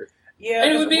Godfather. Yeah,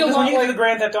 And it would be a because lot when you like- think of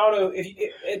Grand Theft Auto,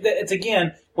 it's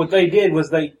again what they did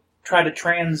was they tried to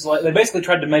translate. They basically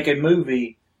tried to make a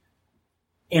movie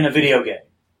in a video game.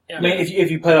 Yeah. I mean, if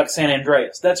you play like San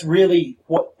Andreas, that's really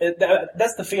what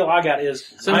that's the feel I got is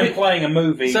Some I'm peop- playing a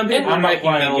movie. Some people are I'm not making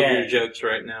playing a Metal Gear game. jokes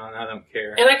right now, and I don't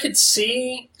care. And I could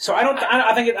see. So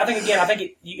I think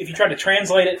if you try to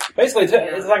translate it, basically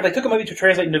it's like they took a movie to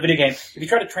translate into a video game. If you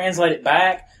try to translate it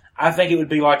back, I think it would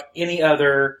be like any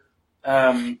other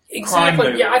crime Exactly.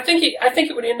 movie. Yeah, I think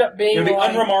it would end up being It would be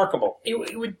like, unremarkable. it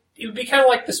would be kind of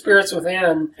like The Spirits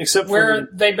Within, except for where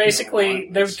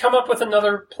the- they would come up with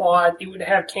another plot. It would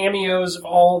have cameos of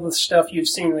all the stuff you've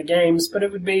seen in the games, but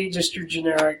it would be just your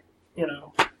generic,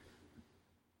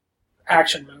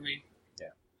 action movie.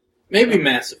 Maybe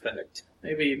Mass Effect.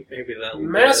 Maybe that.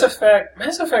 Mass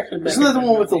Effect would make Isn't that a the good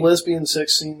one with the movie. lesbian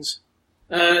sex scenes?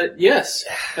 Yes,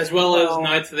 as well as Well-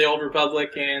 Knights of the Old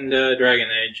Republic and Dragon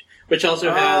Age, which also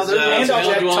Oh, has there's and also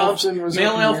male Jack dwarf, Thompson was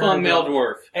male up in elf there on male about-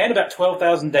 dwarf. And about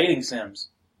 12,000 dating sims.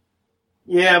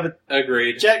 Yeah, but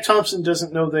Agreed. Jack Thompson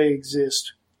doesn't know they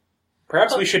exist.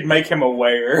 Perhaps we should make him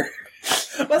aware.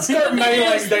 Let's start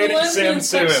mailing dating sims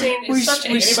to him. We Such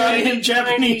send him a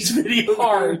Japanese video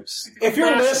part. games. If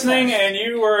you're Mass listening Effect. and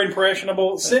you are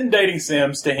impressionable, send dating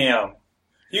sims to him.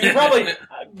 You can probably,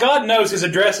 God knows his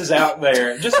address is out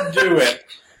there. Just do it.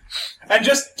 And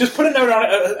just put a note on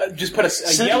it, just put a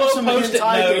Send him yellow some post-it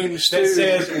hentai note games, that too.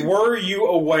 says, "Were you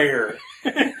aware?"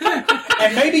 And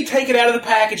and maybe take it out of the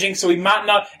packaging so he might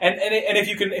not. And if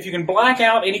you can black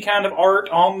out any kind of art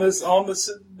on the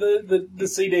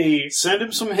CD, Send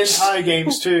him some hentai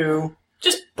games too.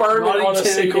 Just burn it Rotting on a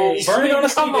tentacles. CD. burn it on a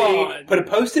Come CD. on. Put a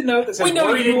post-it note that says We know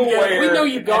 "Where you didn't get it. where," We know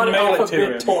you got and it mail off of to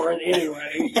him. BitTorrent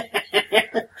anyway.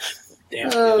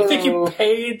 Damn. You think you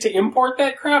paid to import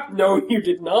that crap? No, you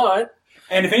did not.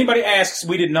 And if anybody asks,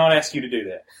 we did not ask you to do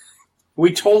that.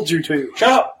 We told you to. Shut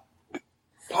up.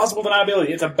 Possible deniability.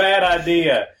 It's a bad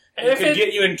idea. And It if could it-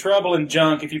 get you in trouble and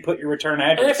junk if you put your return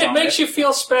address And if it on makes you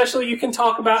feel special, you can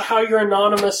talk about how you're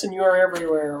anonymous and you are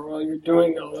everywhere while you're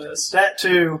doing all this. That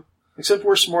too. Except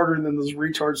we're smarter than those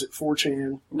retards at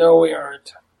 4chan. No, we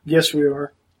aren't. Yes, we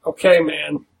are. Okay,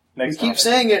 man. Next We keep topic.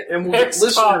 saying it, and we'll get Next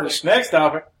listeners. Next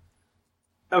topic.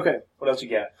 Okay. What else you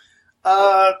got?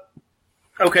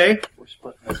 Okay. We're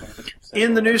splitting this one.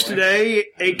 In the news today,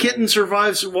 a kitten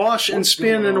survives wash and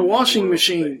spin in a washing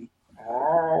machine.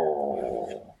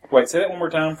 Wait, say that one more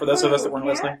time for those of us that weren't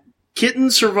listening. Kitten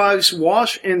survives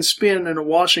wash and spin in a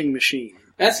washing machine.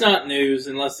 That's not news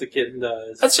unless the kitten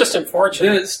does. That's just Then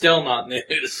unfortunate. it's still not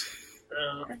news.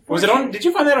 Was it on? Did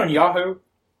you find that on Yahoo?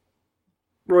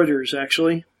 Reuters,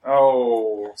 actually.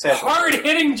 Oh, sad.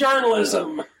 Hard-hitting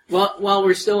journalism. Well, while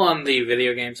we're still on the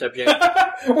video game subject,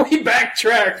 We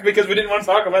backtracked because we didn't want to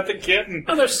talk about the kitten.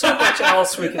 Oh, there's so much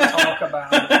else we can talk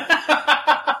about.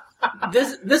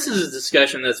 this is a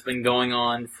discussion that's been going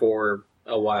on for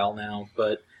a while now,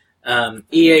 but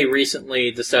EA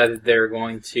recently decided they're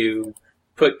going to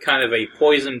put kind of a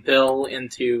poison pill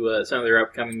into some of their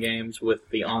upcoming games with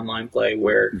the online play,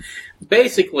 where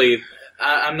basically,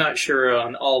 I'm not sure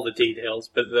on all the details,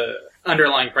 but the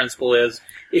underlying principle is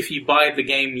if you buy the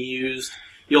game used,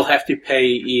 you'll have to pay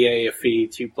EA a fee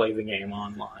to play the game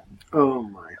online. Oh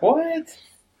my. What?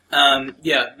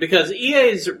 Yeah, because EA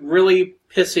is really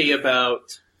pissy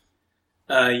about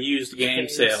used game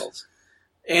Games. sales.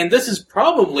 And this is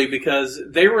probably because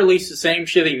they release the same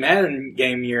shitty Madden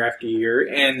game year after year,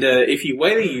 and if you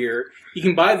wait a year, you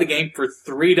can buy the game for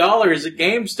 $3 at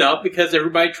GameStop because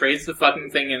everybody trades the fucking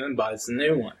thing in and buys the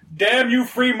new one. Damn you,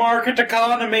 free market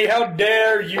economy! How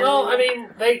dare you? Well, I mean,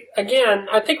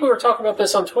 I think we were talking about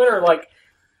this on Twitter, like,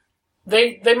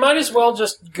 they might as well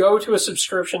just go to a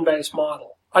subscription-based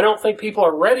model. I don't think people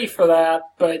are ready for that,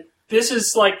 but this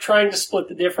is like trying to split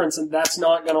the difference, and that's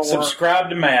not going to work. Subscribe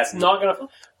to Madden. It's not going to...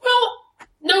 Well,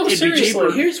 no, It'd be cheaper.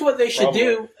 seriously. Here's what they should Probably.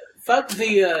 do. Fuck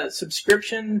the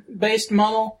subscription-based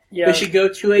model. Yeah. They should go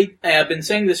to I've been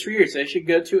saying this for years, they should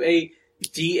go to a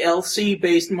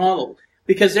DLC-based model.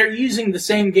 Because they're using the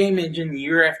same game engine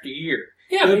year after year.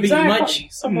 Yeah, It would exactly. be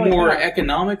much Something like more that.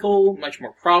 economical, much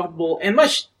more profitable, and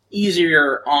much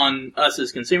easier on us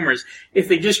as consumers if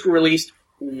they just released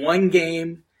one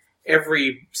game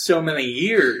every so many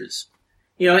years.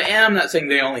 You know, and I'm not saying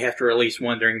they only have to release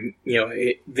one during,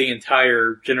 the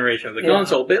entire generation of the Yeah.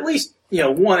 console, but at least,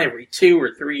 one every 2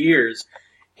 or 3 years.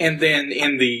 And then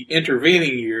in the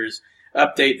intervening years,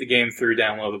 update the game through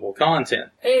downloadable content.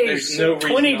 Hey, There's so no reason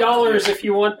not to do $20 it. if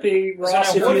you want the now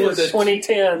Ross what is it?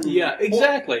 2010. Yeah,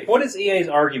 exactly. What is EA's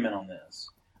argument on this?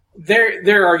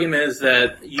 Their argument is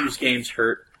that used games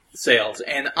hurt sales,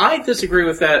 and I disagree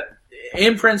with that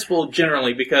in principle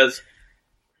generally, because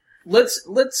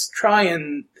let's try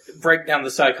and break down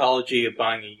the psychology of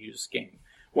buying a used game.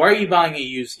 Why are you buying a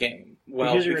used game?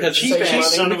 Well, Because you're a because cheap it's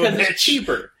ass son of a because bitch. it's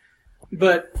cheaper.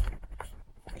 But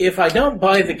if I don't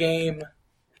buy the game,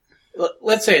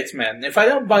 let's say it's Madden. If I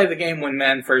don't buy the game when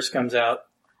Madden first comes out,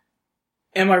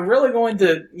 am I really going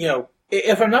to,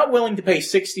 if I'm not willing to pay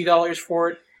 $60 for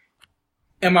it,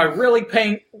 am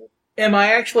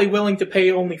I actually willing to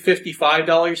pay only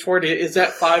 $55 for it? Is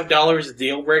that $5 a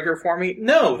deal breaker for me?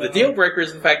 No, the deal breaker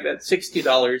is the fact that it's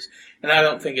 $60, and I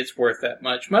don't think it's worth that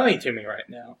much money to me right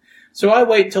now. So I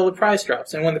wait until the price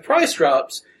drops, and when the price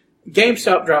drops,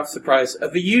 GameStop drops the price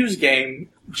of the used game,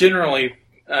 generally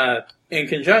in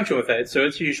conjunction with that, so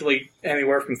it's usually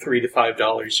anywhere from $3 to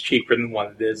 $5 cheaper than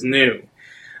what it is new.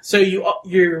 So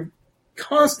you're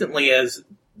constantly, as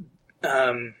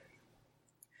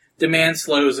demand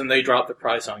slows and they drop the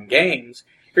price on games,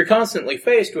 you're constantly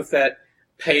faced with that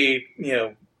pay,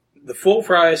 the full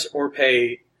price or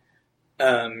pay,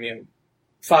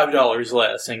 $5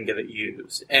 less and get it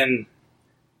used. And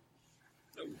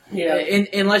Yeah.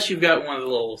 unless you've got one of the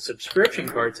little subscription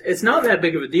cards, it's not that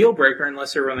big of a deal breaker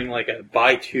unless they're running like a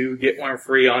buy two, get one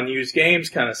free on used games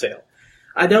kind of sale.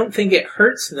 I don't think it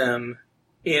hurts them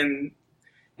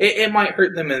it might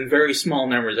hurt them in very small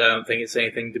numbers. I don't think it's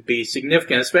anything to be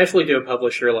significant, especially to a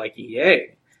publisher like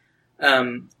EA.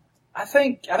 I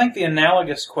think the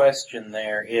analogous question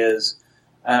there is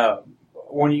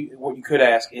what you could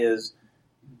ask is,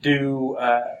 do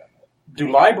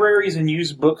libraries and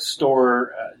used bookstores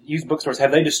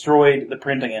have they destroyed the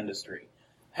printing industry?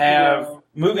 Have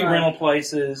movie rental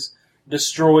places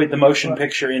destroyed the motion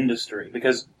picture industry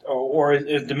or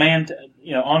is demand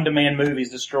on demand movies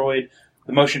destroyed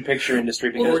the motion picture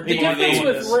industry because the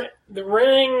difference with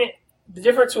the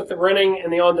difference with the renting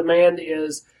and the on demand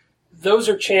is those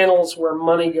are channels where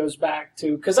money goes back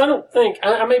to, because I don't think,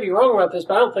 I may be wrong about this,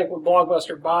 but I don't think when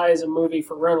Blockbuster buys a movie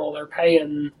for rental they're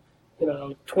paying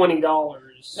 $20.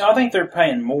 No, I think they're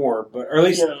paying more, but or at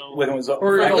least when it was or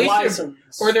for at the least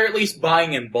license, or they're at least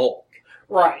buying in bulk.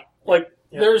 Right. Like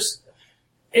there's,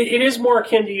 it is more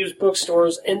akin to used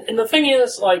bookstores, and the thing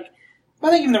is, like, I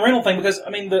think even the rental thing, because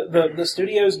I mean the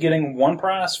studio's getting one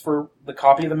price for the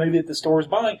copy of the movie that the store is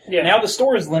buying. Yeah. Now the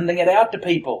store is lending it out to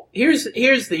people. Here's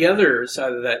the other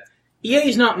side of that.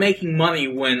 EA's not making money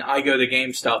when I go to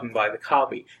GameStop and buy the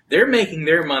copy. They're making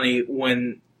their money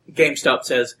when GameStop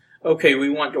says, okay, we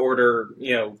want to order,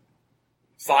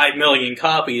 5 million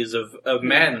copies of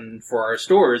Madden for our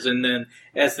stores, and then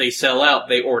as they sell out,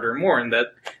 they order more, and that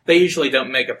they usually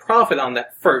don't make a profit on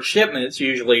that first shipment. It's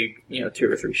usually,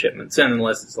 2 or 3 shipments in,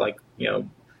 unless it's like,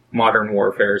 Modern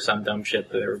Warfare or some dumb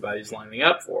shit that everybody's lining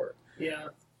up for. yeah.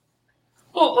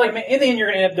 Well, like, in the end, you're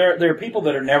gonna have, there are people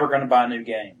that are never going to buy new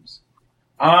games.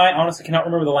 I honestly cannot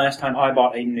remember the last time I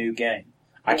bought a new game.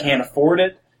 I can't afford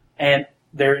it, and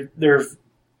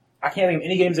I can't think of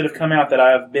any games that have come out that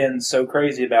I've been so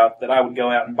crazy about that I would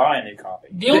go out and buy a new copy.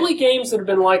 The only games that have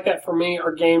been like that for me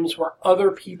are games where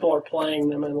other people are playing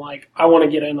them, and like I want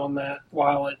to get in on that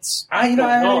while it's. I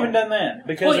haven't even done that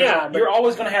because you're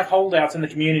always going to have holdouts in the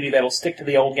community that'll stick to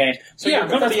the old games. So you're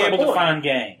going to be able to find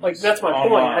games. Like that's my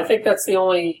point. online. I think that's the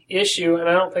only issue, and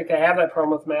I don't think they have that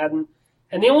problem with Madden.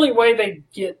 And the only way they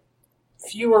get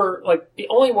fewer, like the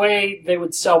only way they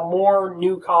would sell more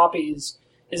new copies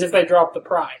is if they drop the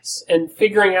price, and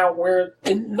figuring out where,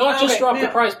 and not just drop the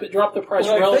price, but drop the price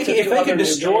relative to if they other can new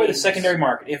destroy the games. secondary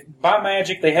market, if by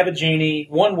magic they have a genie,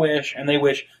 one wish, and they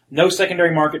wish no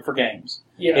secondary market for games,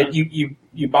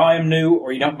 you buy them new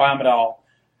or you don't buy them at all,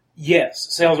 yes,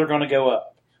 sales are going to go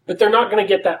up. But they're not going to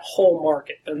get that whole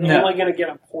market. They're only going to get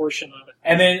a portion of it.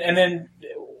 And then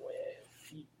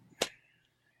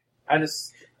I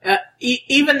just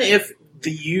Even if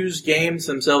the used games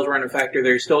themselves run a factor,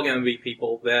 there's still going to be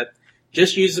people that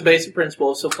just use the basic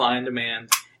principle of supply and demand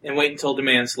and wait until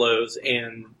demand slows,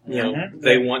 and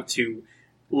they want to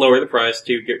lower the price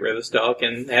to get rid of the stock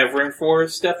and have room for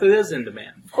stuff that is in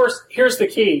demand. Of course, here's the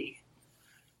key.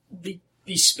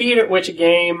 The speed at which a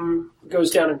game goes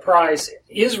down in price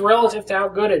is relative to how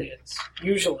good it is,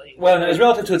 usually. Well, it's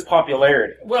relative to its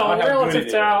popularity. Well, relative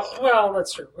to well,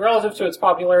 that's true. Relative to its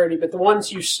popularity, but the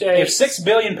ones you stay... If 6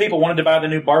 billion people wanted to buy the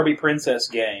new Barbie Princess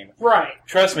game, right?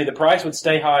 Trust me, the price would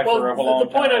stay high for a long time.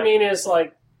 The point I mean is,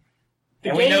 like,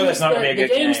 and we know that's not going to be a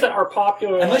good game. The games that are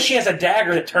popular... Unless she has a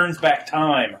dagger that turns back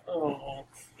time. Oh.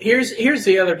 Here's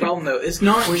the other problem, though. It's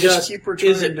not just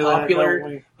is it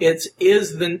popular. It's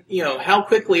how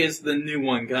quickly is the new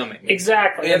one coming?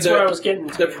 Exactly. That's what I was getting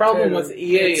to. The problem with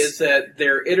EA is that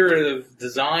their iterative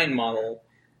design model,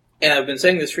 and I've been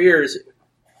saying this for years,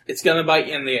 it's going to bite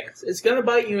you in the ass. It's going to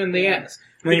bite you in the ass.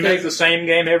 When you make the same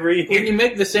game every year. When you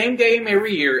make the same game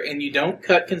every year and you don't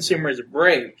cut consumers a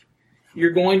break, you're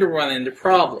going to run into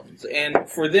problems. And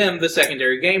for them, the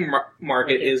secondary game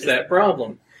market is that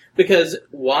problem. Because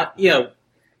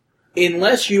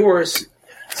unless you are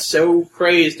so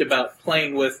crazed about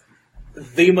playing with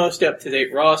the most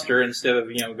up-to-date roster instead of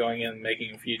going in and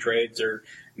making a few trades or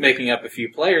making up a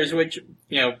few players, which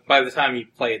by the time you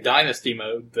play a dynasty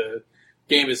mode, the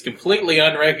game is completely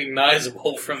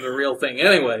unrecognizable from the real thing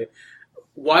anyway.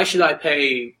 Why should I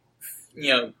pay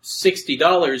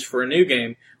 $60 for a new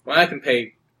game when I can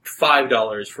pay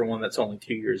 $5 for one that's only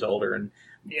 2 years older and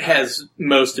has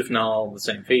most, if not all, the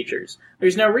same features?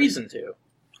 There's no reason to.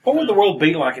 What would the world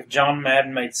be like if John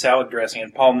Madden made salad dressing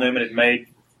and Paul Newman had made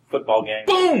football games?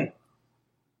 Boom!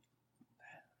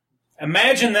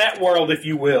 Imagine that world, if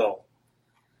you will.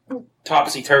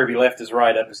 Topsy-turvy, left is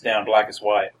right, up is down, black is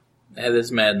white. That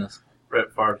is madness.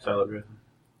 Brett Favre salad dressing.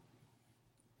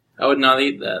 I would not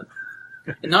eat that.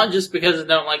 And not just because I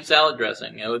don't like salad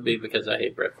dressing. It would be because I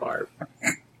hate Brett Favre.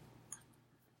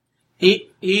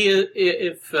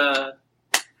 If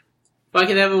I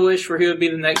could have a wish for who would be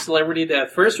the next celebrity death,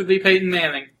 first would be Peyton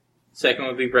Manning, second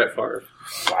would be Brett Favre.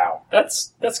 Wow.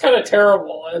 That's kind of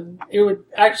terrible, and it would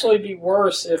actually be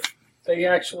worse if they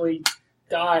actually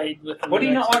died within What the do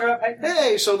you next- not like about Peyton?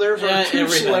 Hey, so there's Yeah, our 2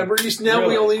 everything. celebrities. Now we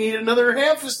Really? only need another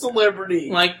half a celebrity.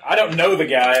 Like, I don't know the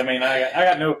guy. I mean, I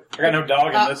got no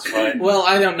dog in this fight. well,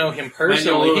 I don't know him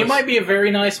personally. He Lewis. might be a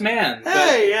very nice man. But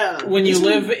Hey, yeah. when you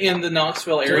live in the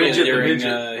Knoxville area Midget, during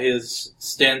midget. his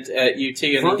stint at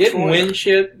UT, and Vert he didn't Troy. win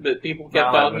shit, but people kept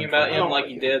No, talking I about wouldn't. him like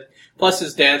he did. Plus,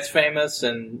 his dad's famous,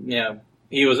 and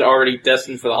he was already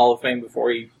destined for the Hall of Fame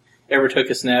before he ever took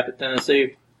a snap at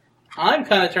Tennessee. I'm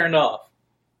kind of turned off.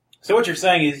 So what you're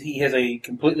saying is he has a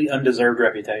completely undeserved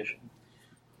reputation.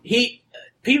 He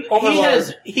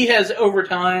Overlord. has over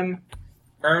time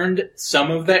earned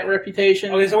some of that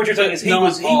reputation. Okay, so what you're saying is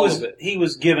Not all of it. he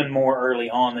was given more early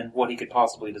on than what he could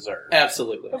possibly deserve.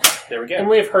 Absolutely. There we And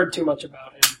go. we've heard too much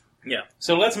about him.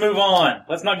 So let's move on.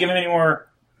 Let's not give him any more.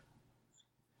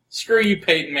 Screw you,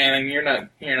 Peyton Manning. You're not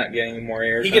getting any more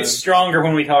air. He gets stronger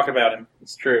when we talk about him.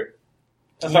 It's true.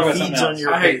 Let's talk about He something feeds on else.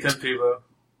 your- I hate Tim Tebow.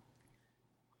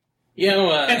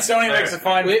 And Sony makes a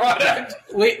fine we, product.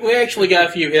 we actually got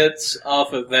a few hits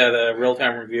off of that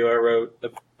real-time review I wrote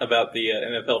about the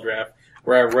NFL draft,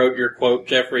 where I wrote your quote,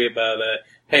 Jeffrey, about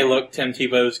hey, look, Tim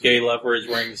Tebow's gay lover is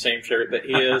wearing the same shirt that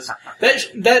he is.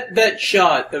 that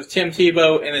shot of Tim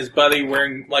Tebow and his buddy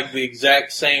wearing like the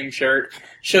exact same shirt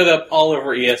showed up all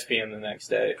over ESPN the next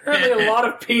day. Apparently, a lot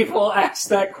of people ask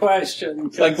that question.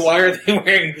 It's like, why are they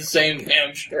wearing the same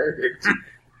damn shirt?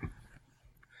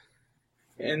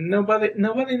 And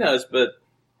nobody knows, but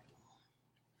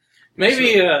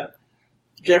maybe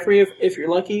Jeffrey, if you're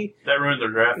lucky, That ruined their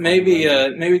draft. maybe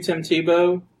Tim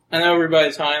Tebow. I know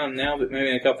everybody's high on him now, but maybe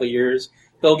in a couple of years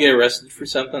he'll get arrested for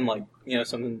something like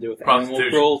something to do with animal Prostitution.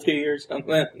 cruelty or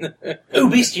something. Ooh,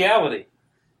 bestiality.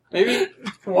 maybe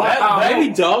Wow.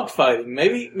 maybe dog fighting.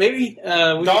 Maybe we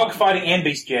Dog fighting and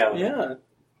bestiality. Yeah.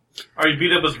 Or he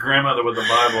beat up his grandmother with a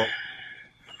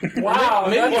Bible. Wow,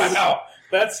 Maybe- that's- Wow,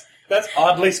 that's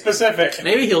oddly specific.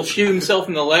 Maybe he'll shoot himself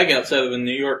in the leg outside of a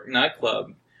New York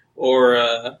nightclub,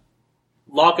 or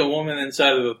lock a woman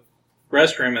inside of a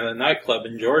restroom at a nightclub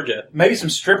in Georgia. Maybe some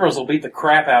strippers will beat the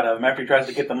crap out of him after he tries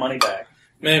to get the money back.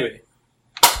 Maybe.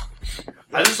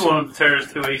 I just want him to tear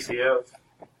his 2 ACLs.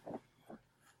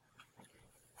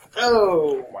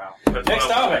 Oh. Wow. That's Next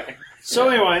what I- topic. So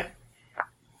anyway,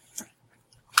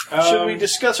 should we Um,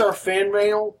 discuss our fan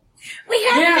mail? We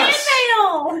have Yes. fan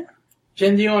mail!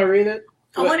 Jen, do you want to read it?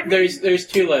 I wanna read There's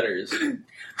 2 letters.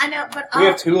 I know, but We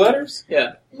have 2 letters?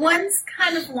 Yeah. one's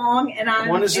kind of long, and I'm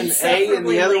One is an A and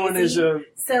the other one is a...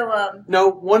 So, No,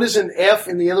 one is an F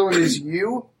and the other one is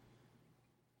U.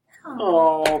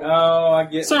 Oh. Oh, I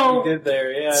get So, what you did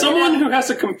there, yeah. Someone who has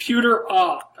a computer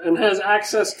up and has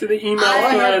access to the email I I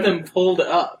have thread. them pulled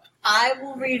up. I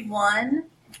will read one,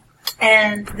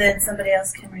 and then somebody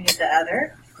else can read the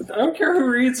other. I don't care who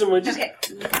reads them. We just Okay.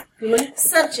 really?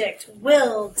 Subject,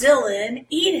 will Dylan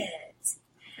eat it?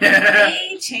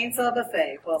 Hey, Chainsaw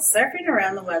Buffet. While surfing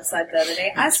around the website the other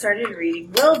day, I started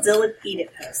reading Will Dylan Eat It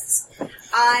posts.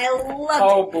 I loved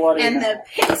Oh, it. bloody And hell. the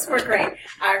pics were great.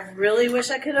 I really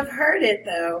wish I could have heard it,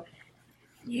 though.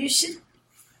 You should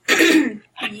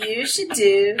you should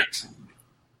do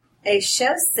a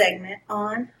show segment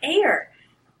on air.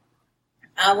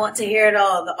 I want to hear it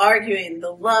all. The arguing,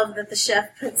 the love that the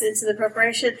chef puts into the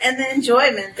preparation, and the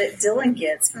enjoyment that Dylan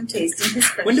gets from tasting his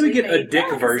freshly When do we get a made dick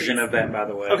delicacies. version of that, by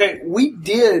the way? Okay, we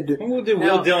did When will do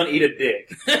Now- Will Dillon eat a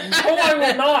dick? Oh, I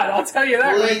will not. I'll tell you that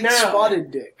right Blade now. Spotted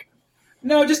Dick.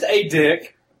 No, just a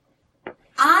dick.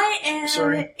 I am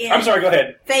Sorry. in I'm sorry, go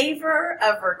ahead. favor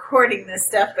of recording this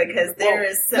stuff because there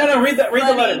is some No, read the funny,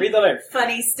 letter, read the letter.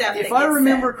 funny stuff. If that I gets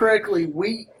remember said. correctly,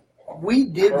 we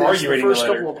did Or are this you the reading the first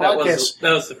letter? couple of That podcasts.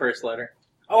 was the first letter.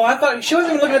 Oh, I thought, she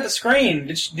wasn't even looking at the screen.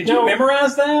 Did you No.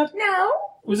 memorize that? No,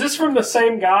 Was this from the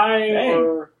same guy? Dang.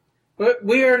 Or But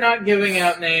we are not giving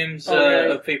out names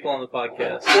Okay. of people on the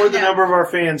podcast. Or the No. number of our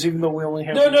fans, even though we only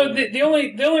have... no. The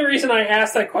only reason I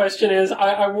asked that question is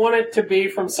I want it to be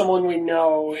from someone we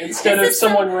know instead This of is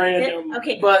someone random.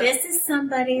 Okay, But- this is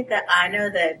somebody that I know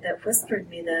that whispered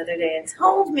me the other day and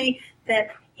told me that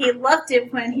he loved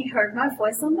it when he heard my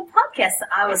voice on the podcast. So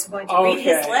I was going to read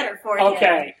his Okay. letter for him.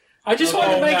 Okay. I just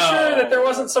wanted to make no. sure that there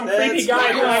wasn't some creepy That's-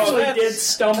 guy who no, actually that's- did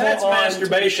stumble That's on.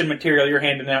 masturbation material you're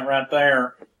handing out right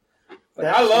there.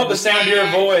 I love the sound of your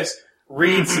voice.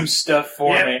 Read some stuff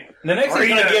for Yeah. me. The next thing's Read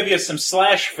going to it. give you some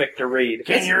slash fic to read.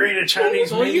 Can you read a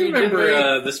Chinese Well, you menu?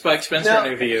 remember the Spike Spencer Now-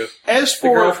 interview? As The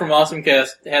girl for... from Awesome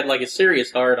Cast had like a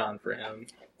serious hard on for him,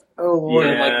 Oh, Lord.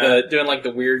 Yeah. doing like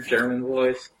the weird German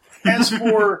voice. As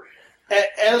for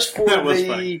That was the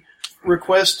funny.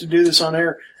 request to do this on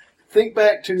air, think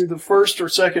back to the first or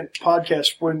second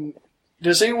podcast when.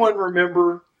 Does anyone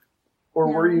remember Or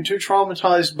were you too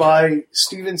traumatized by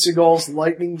Steven Seagal's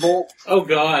lightning bolt? Oh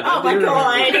God! Oh, I my do remember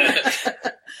God.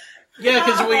 that. Yeah,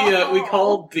 because we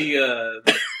called the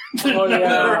Oh,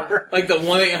 yeah. like the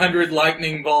 1-800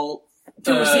 lightning bolt.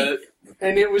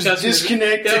 And it was Customer-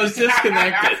 disconnected. That was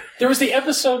disconnected. There was the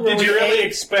episode where Did you we really ate-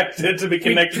 expect it to be we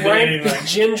connected to drank the anything?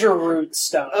 ginger root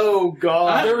stuff. Oh,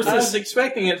 God. There was I this- was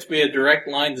expecting it to be a direct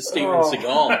line to Steven Oh.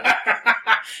 Seagal.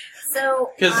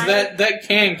 So Because I- that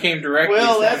can came directly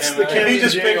Well, from that's him. the He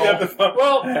just picked jail. up the phone.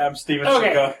 Well, Hey, I'm Steven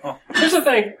okay. Seagal. Here's the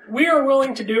thing. We are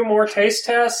willing to do more taste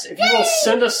tests. If you will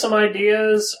send us some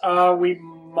ideas, we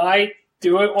might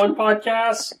do it one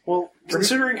podcast. Well,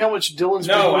 considering how much Dylan's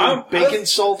No, been putting I'm- bacon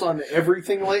salt on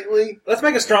everything lately, Let's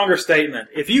make a stronger statement.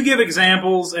 If you give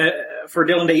examples for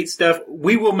Dylan to eat stuff,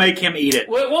 we will make him eat it.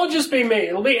 Well, it won't just be me.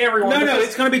 It'll be everyone. No, because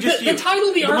it's going to be just the, you. the title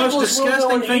of the The article most is Will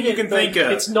disgusting Dylan thing Eat you It, can but think of.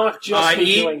 It's not just I me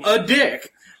eat doing it. a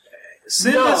dick.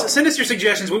 Send No. us your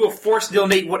suggestions. We will force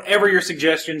Dylan to eat whatever your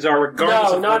suggestions are,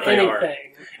 regardless No, of not what they are. anything.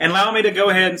 And allow me to go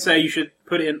ahead and say you should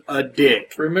put in a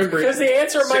dick. Remember, Because the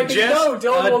answer might be Suggest no,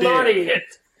 Dylan a will not dick. eat it.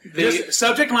 Just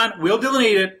subject line: Will Dylan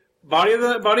eat it? Body of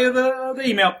the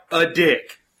email: a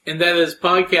dick. and that is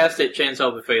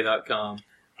podcast@chansawbuffet.com.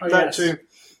 Oh, that yes. too.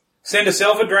 Send a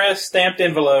self-addressed stamped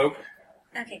envelope.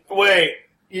 okay. Wait,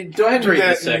 you Go ahead and do read the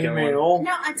that in second email.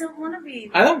 No, I don't want to read.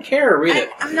 I don't care. Read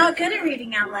it. I'm not good at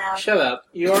reading out loud. Shut up.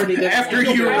 You already did. After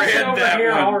you Pass it read over that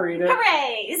here, one. I'll read it.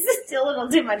 Hooray! Dylan will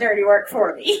do my dirty work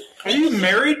for me. Are you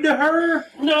married to her?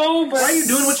 No, but Why are you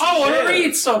doing what you I want said? to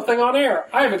read something on air.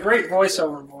 I have a great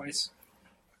voiceover voice.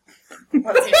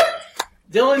 Let's hear it.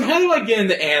 Dylan, how do I get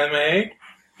into anime?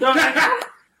 No,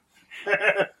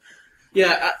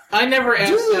 Yeah, I never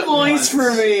asked Do the that voice once.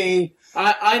 for me.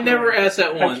 I never asked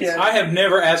that once. can't. I have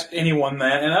never asked anyone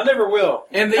that, and I never will.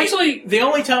 And Actually- the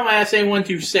only time I asked anyone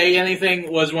to say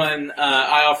anything was when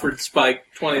I offered Spike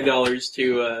 $20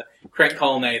 to crank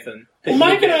call Nathan. well,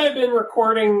 Mike and I have been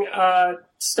recording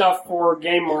stuff for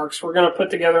Game Marks. We're going to put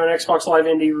together an Xbox Live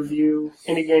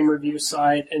indie game review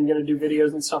site, and going to do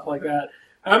videos and stuff like that.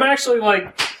 I'm actually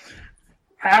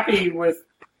happy with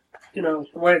the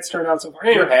way it's turned out so far.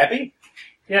 You're Anyway, happy?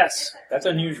 yes, That's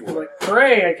unusual. like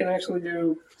hooray! I can actually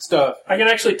Stuff.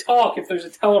 talk if there's a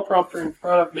teleprompter in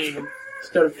front of me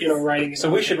instead of writing it.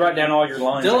 So we should write down all your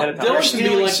lines Dylan- ahead of time. Dylan- You're should be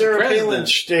stealing like Sarah the president.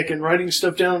 Palin's shtick and writing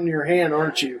stuff down in your hand,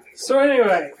 aren't you? So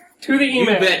anyway, to the You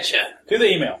email. betcha. Do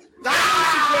the email.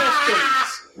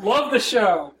 Suggestions. Love the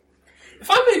show. If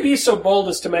I may be so bold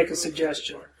as to make a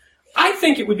suggestion, I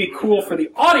think it would be cool for the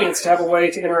audience to have a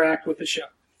way to interact with the show.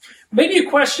 Maybe a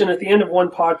question at the end of one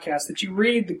podcast that you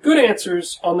read the good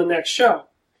answers on the next show.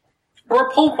 Or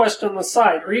a poll question on the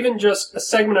site, or even just a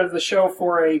segment of the show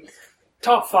for a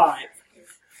top 5.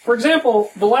 For example,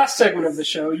 the last segment of the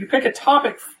show, you pick a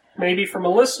topic maybe from a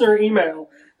listener email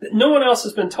that no one else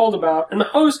has been told about, and the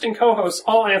host and co-host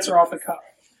all answer off the cuff.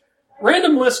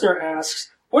 Random listener asks,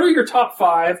 what are your top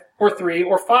 5, or 3,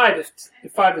 or 5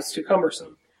 if 5 is too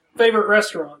cumbersome, favorite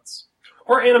restaurants,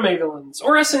 or anime villains,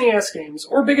 or SNES games,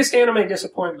 or biggest anime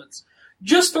disappointments?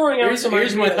 Just throwing out Here's some my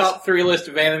ideas. top 3 list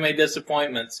of anime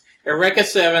disappointments. Eureka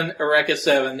 7, Eureka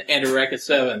 7, and Eureka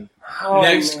 7. Oh,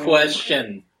 Next man.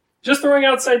 question. Just throwing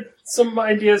outside some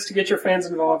ideas to get your fans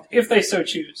involved, if they so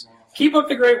choose. Keep up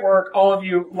the great work, all of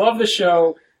you. Love the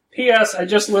show. P.S. I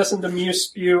just listened to Mew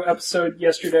Spew episode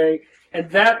yesterday, and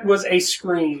that was a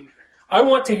scream. I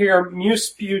want to hear Mew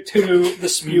Spew 2, the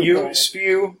Spew Bowl. Mew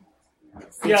spew.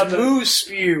 Yeah, It's the moo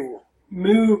spew.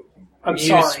 Moo. I'm Mew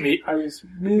sorry. Sme- I was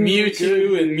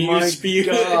Mewtwo and My Mewspew.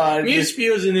 God.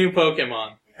 Mewspew is a new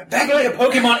Pokemon. That could be a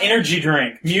Pokemon energy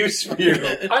drink. Mew Spew.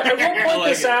 I won't point like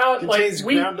this it. out. Like Contains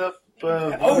we, ground up. Oh,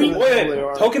 whatever the hell wait. they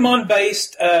are.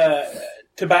 Pokemon-based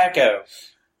tobacco.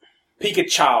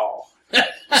 Pikachu.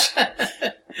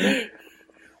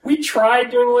 we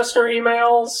tried doing listener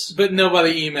emails, But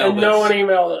nobody emailed and no us. one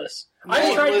emailed us. I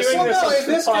No, tried listen. doing this Well,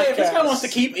 on if this guy podcast. wants to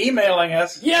keep emailing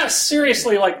us, Yes,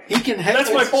 seriously, like He can have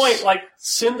that's my point. Like,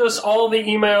 send us all the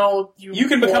email you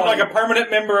can become want. like a permanent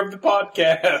member of the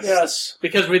podcast. Yes,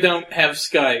 Because we don't have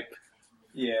Skype.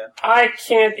 Yeah. I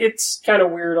can't. It's kind of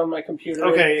weird on my computer.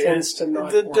 Okay, it tends to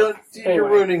not work. You're Anyway.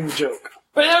 ruining the joke.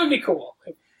 But that would be cool.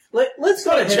 Let's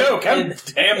go Not a ahead joke. I'm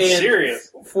and- damn and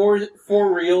serious.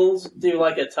 For reals, do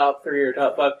like a top 3 or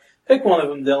top 5. Pick one of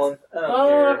them, Dylan. I don't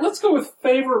care. Let's go with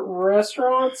favorite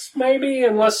restaurants, maybe,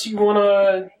 unless you want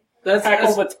to That's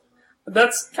tackle the.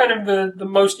 That's kind of the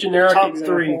most generic Top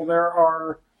example. 3. There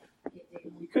are.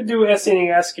 We could do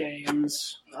SNES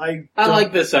games. I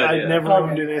like this idea. I've never Okay.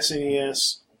 owned an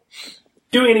SNES.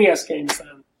 Do NES games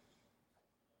then.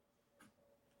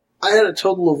 I had a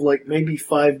total of like maybe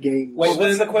 5 games. Wait,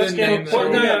 what's the question? name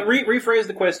Well, them. no, rephrase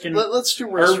the question. Let's do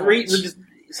Or restaurants. just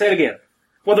say it again.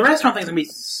 Well, the restaurant thing's going to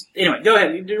be... Anyway, go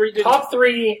ahead. You do Top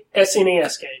 3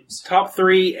 SNES games. top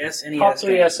 3 SNES Top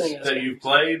 3 games. SNES That games. you've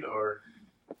played, or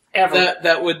Ever.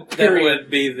 That would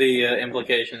Period. be the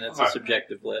implication. That's a Alright.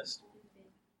 subjective list.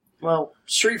 Well,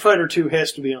 Street Fighter 2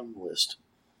 has to be on the list.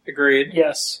 Agreed.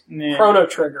 Yes. Yeah. Chrono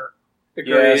Trigger.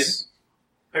 Agreed. Yes.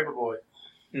 Paperboy.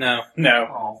 No. No.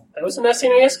 Oh, That was an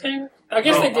SNES game? I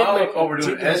guess they did make Oh, we're it.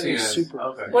 doing That is SNES. super.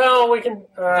 Okay. Well, we can...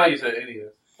 I thought you said NES.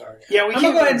 Sorry. Yeah, we I'm can't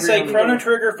going to go ahead and say agree on Chrono the-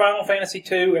 Trigger, Final Fantasy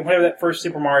II, and whatever that first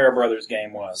Super Mario Brothers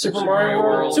game was. Super Mario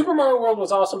World. Super Mario World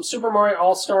was awesome. Super Mario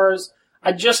All-Stars,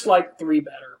 I just liked 3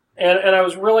 better. And I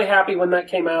was really happy when that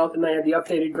came out and they had the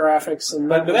updated graphics. And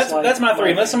But that's my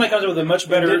 3. Unless somebody comes up with a much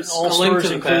better... Didn't All A Link Stars to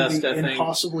the include Past, the I think.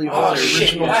 impossibly Oh, hard shit,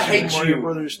 original I Super hate Mario you.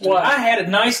 Brothers 2. What? I had a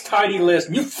nice, tidy list,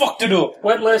 and you fucked it up.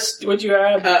 What list would you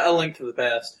add? A Link to the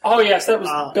Past. Oh, yes, that was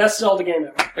Ah. the best Zelda game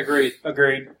ever. Agreed.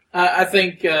 Agreed. I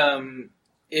think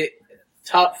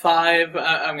top 5.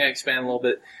 I'm going to expand a little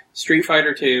bit. Street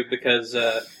Fighter 2 because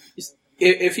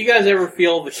if you guys ever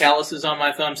feel the calluses on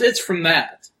my thumbs, it's from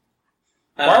that.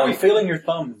 Why are we feeling your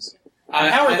thumbs?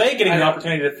 How are they getting I the don't-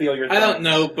 opportunity to feel your I thumbs? don't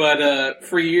know, but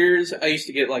for years I used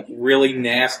to get like really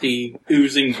nasty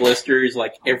oozing blisters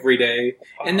like every day,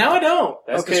 and now I don't.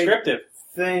 That's Okay. descriptive.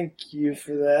 Thank you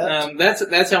for that.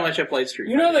 That's how much I played Street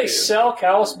You know Fighter they 2. sell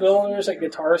callus builders at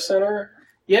Guitar Center?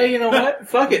 Yeah, you know what?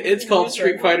 Fuck it. It's called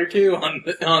Street Fighter 2 on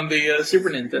the Super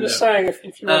I'm Nintendo. just saying, if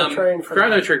you want to train for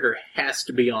Chrono that. Trigger has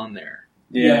to be on there.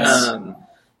 Yes. Um,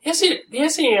 Yes, the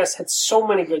SNES had so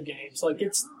many good games. Like,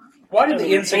 it's... Why did the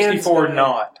Hands N64 down.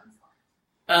 not?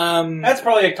 That's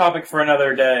probably a topic for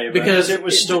another day. But because it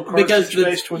was still because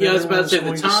cartridge-based when I was about to say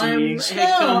everyone the was time going to CDs.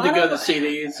 had come to No, go I to don't-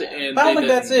 CDs, and I don't they think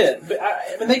that's didn't. it. But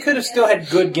I mean, they could have still had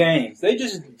good games. They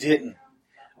just didn't.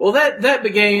 Well, that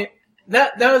began.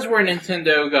 That was where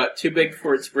Nintendo got too big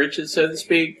for its britches, so to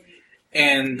speak,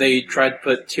 and they tried to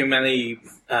put too many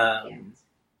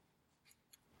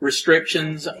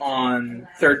restrictions on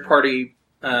third-party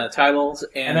titles,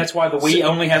 And that's why the Wii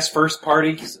only has first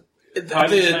party. the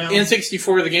titles now?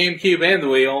 N64, the GameCube, and the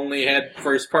Wii only had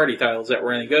first-party titles that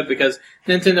were any good because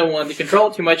Nintendo wanted to control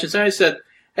it too much, and so they said,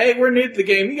 "Hey, we're new to the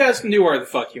game. You guys can do whatever the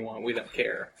fuck you want. We don't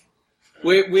care.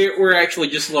 We're actually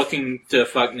just looking to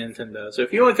fuck Nintendo. So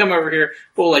if you want to come over here,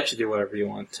 we'll let you do whatever you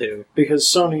want to." Because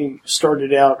Sony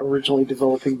started out originally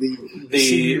developing the The-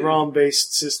 CD-ROM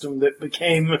based system that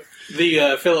became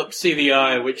The Philips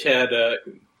CDI, which had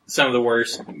some of the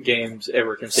worst games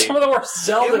ever conceived. Some of the worst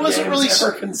Zelda it wasn't games really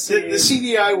ever the conceived.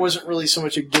 CDI wasn't really so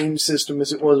much a game system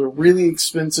as it was a really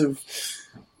expensive.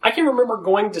 I can remember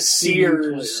going to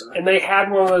Sears, player. and they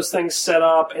had one of those things set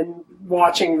up, and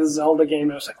watching the Zelda game,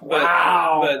 I was like,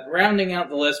 wow. But rounding out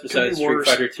the list besides be Street worse.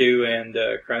 Fighter 2 and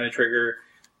Chrono Trigger,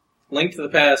 Link to the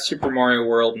Past, Super Mario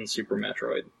World, and Super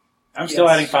Metroid. I'm still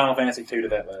Yes. adding Final Fantasy 2 to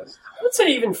that list. I would say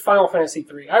even Final Fantasy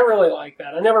 3. I really like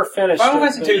that. I never finished Final it.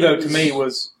 Fantasy but 2, it though, was- to me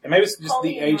was, and maybe it's just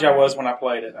the age I was when I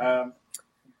played it.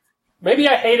 Maybe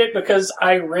I hate it because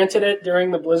I rented it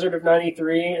during the blizzard of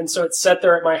 93, and so it sat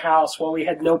there at my house while we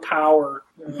had no power.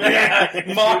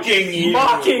 Mocking you.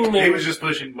 Mocking me. He was just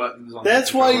pushing buttons on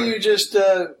That's the why controller. you just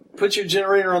put your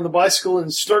generator on the bicycle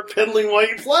and start pedaling while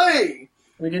you play.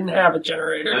 We didn't have a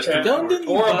generator. That's Chad. Didn't you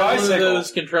Or a buy one of bicycle.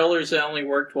 those controllers that only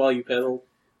worked while you pedaled?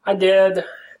 I did.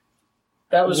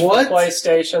 That was What? for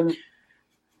PlayStation.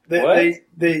 What?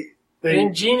 They An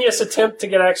ingenious attempt to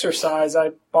get exercise.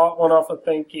 I bought one off of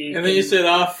ThinkGeek. And then you said,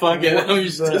 "Oh fuck it, What I'm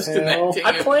just the disconnecting." I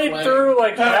and played playing." through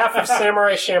like half of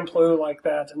Samurai Champloo like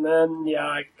that, and then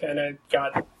I kind of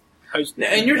got.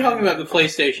 And you're talking about the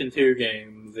PlayStation 2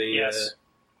 game, the Yes.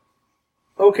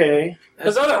 okay.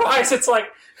 Because otherwise, it's like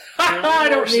I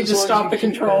don't need to stop the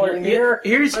controller here.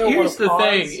 Here's I don't wanna the pause.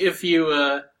 thing: if you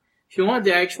wanted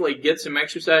to actually get some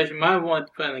exercise, you might want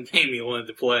to put in a game you wanted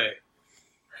to play.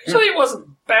 Actually, it wasn't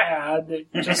bad. It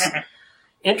just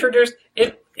introduced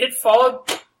it. It followed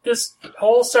this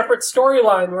whole separate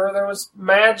storyline where there was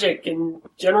magic and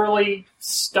generally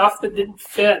stuff that didn't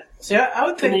fit See, I would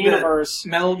in the think that universe.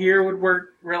 Metal Gear would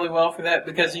work really well for that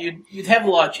because you'd have a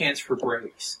lot of chance for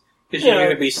breaks because Yeah. you're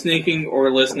going to be sneaking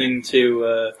or listening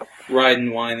to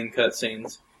Raiden whine and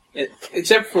cutscenes.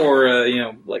 Except for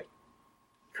like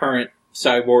current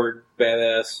cyborg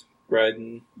badass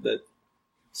Raiden that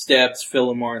stabs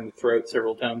Philomar in the throat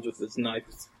several times with his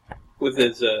knives, with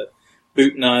his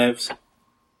boot knives.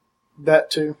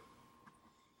 That too.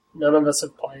 None of us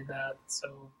have played that, so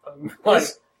like,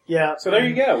 Yeah. So there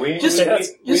you go. We Just did a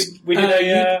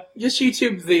Just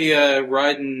YouTube the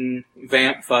Raiden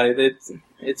vamp fight.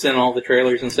 It's in all the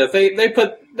trailers and stuff. They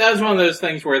put that was one of those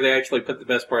things where they actually put the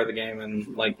best part of the game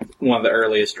in like one of the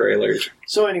earliest trailers.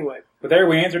 So anyway, But there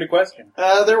we answered a question.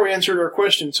 there we answered our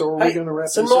question. So are we Hey, going to wrap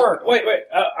some this more. up? Wait.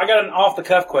 I got an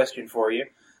off-the-cuff question for you.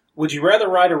 Would you rather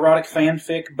write erotic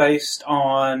fanfic based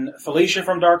on Felicia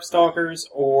from Darkstalkers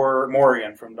or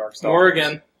Morrigan from Darkstalkers?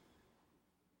 Morrigan.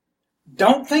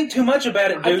 Don't think too much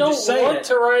about it, dude. I don't Just say want it.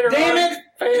 to write a Damn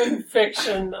fan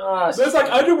fiction. That's like,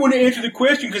 I don't want to answer the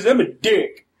question because I'm a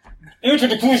dick. Answer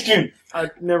the question.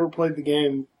 I've never played the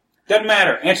game. Doesn't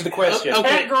matter. Answer the question. Okay.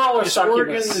 Cat girl or It's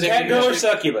Oregon, succubus? the- Cat girl or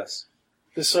succubus?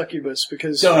 The succubus,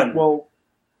 because Done. well,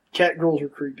 cat girls are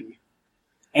creepy.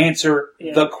 Answer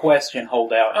Yeah. the question,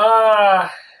 holdout.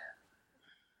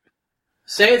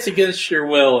 Say it's against your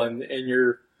will and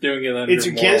you're doing it under It's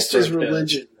moral against his protest.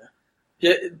 religion.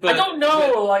 Yeah, I but don't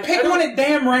know. Like, Pick one at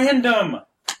damn random.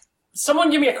 someone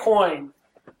give me a coin.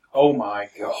 Oh my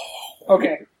god.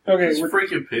 Okay. Just We're,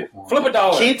 freaking pick one. Flip a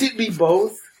dollar. Can't it be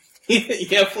both?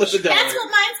 yeah, flip the dollar. That's what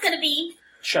mine's gonna be.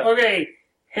 Shut up. okay.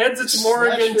 Heads it's Slash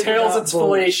Morgan. figure Tails out it's both.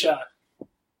 Felicia.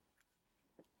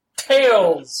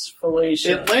 Tails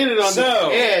Felicia. It landed on So,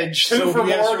 the edge. Two so for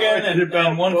we asked Morgan right and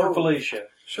about one for both. Felicia.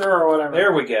 Sure, or whatever.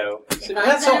 There we go. If That's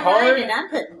I'm so gonna write hard. it, I'm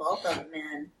putting both of them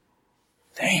in.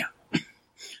 Damn.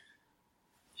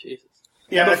 Jesus.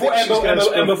 Yeah, I think she's got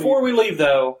a And before we leave,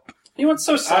 though, You know what's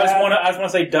so I sad? just want to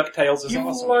say DuckTales is You've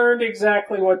awesome. learned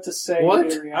exactly what to say. What?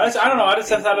 Mary. I don't know. I just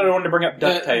thought I wanted to bring up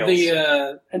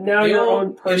DuckTales. And now the your old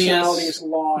own personality NES is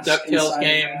lost. DuckTales inside of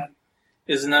game. that.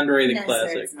 Is an underrated No, sir,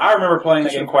 classic. it's not. I remember playing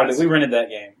that game quite a bit. We rented that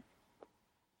game.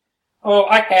 Oh,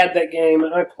 I had that game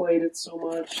and I played it so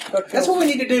much. That's what we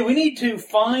need to do. We need to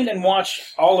find and watch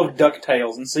all of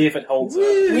DuckTales and see if it holds up.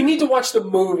 We need to watch the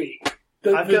movie.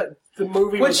 I've got- The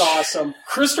movie Which- was awesome.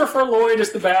 Christopher Lloyd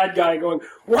is the bad guy going,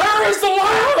 "Where is the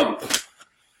lamp?"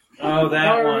 Oh, that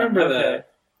I one. remember Okay.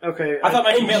 that. Okay, I thought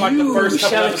maybe you meant like the first couple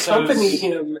shall episodes. accompany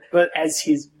him But- as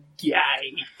his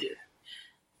guide.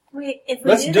 Wait, if we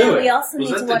Let's do do that, it. we also Was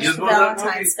need that to the watch the Gizmo of that movie?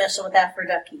 Valentine's special with Afro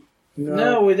Ducky.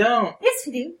 No, we don't. Yes,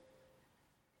 we do.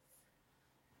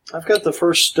 I've got the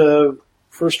first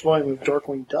volume of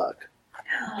Darkwing Duck.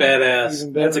 Badass.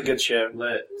 Even better. That's a good show.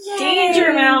 Let's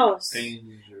Danger Mouse.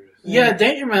 dangerous. Yeah,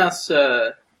 Danger Mouse.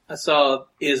 I saw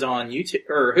is on YouTube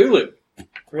or Hulu.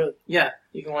 Really? Yeah,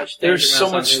 you can watch. Danger There's Mouse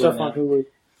so much Hulu stuff now. on Hulu.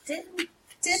 Didn't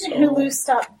So- Hulu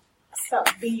stop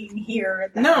being here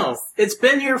at the No, house? it's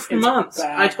been here for It's months.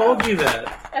 bad. I told you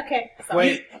that. Okay.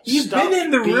 Wait, You've stop been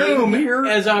in the being room here?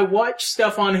 as I watch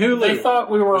stuff on Hulu. They thought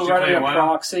we were Was you running a playing WoW?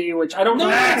 proxy, which I don't know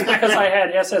No. if it's because I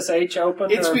had SSH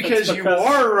open. It's or if because you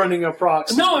are running a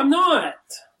proxy. No, I'm not.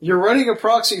 You're running a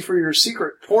proxy for your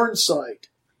secret porn site.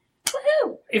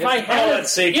 Woohoo! If It's I had, not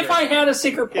secret. if I had a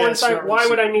secret porn Yeah, it's site, not why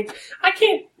secret. would I need? I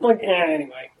can't.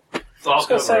 Anyway, It's all I was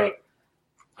gonna cover say,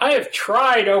 I have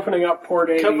tried opening up Port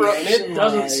 80, Cover up and it some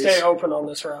doesn't lies. stay open on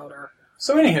this router.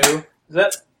 So anywho, is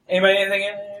that anybody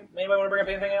want to bring up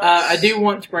anything else? I do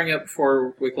want to bring up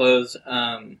before we close.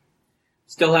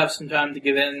 Still have some time to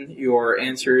get in your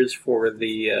answers for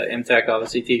the MTAC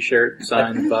Odyssey T-shirt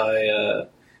signed by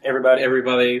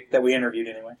everybody. that we interviewed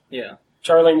anyway. Yeah.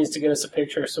 Charlie needs to get us a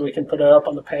picture so we can put it up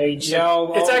on the page.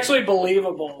 Y'all- It's actually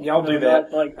believable. Y'all do You know,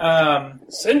 that. Like,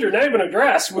 send your name and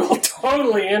address. We'll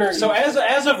totally enter So you.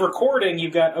 as of recording,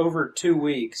 you've got over 2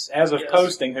 weeks. As of Yes.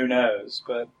 posting, who knows?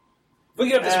 But if we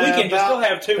get up this weekend, you about still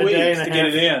have 2 a day weeks and to a get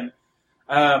half. it in.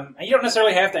 And you don't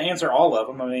necessarily have to answer all of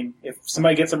them. I mean, if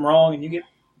somebody gets them wrong and you get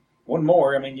one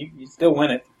more, I mean, you still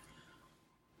win it.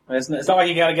 It's not like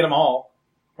you got to get them all.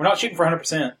 We're not shooting for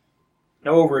 100%.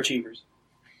 No overachievers.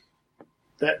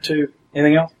 That too.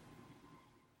 Anything else?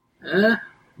 No.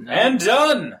 And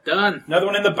done! Done. Another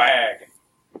one in the bag.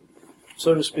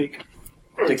 So to speak.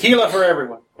 Tequila for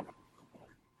everyone.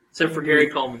 Except for Gary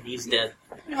Coleman, he's dead.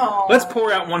 Aw. Let's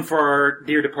pour out one for our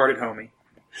dear departed homie.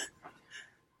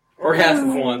 Or half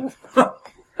of one.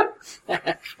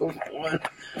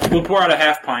 We'll pour out a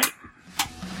half pint.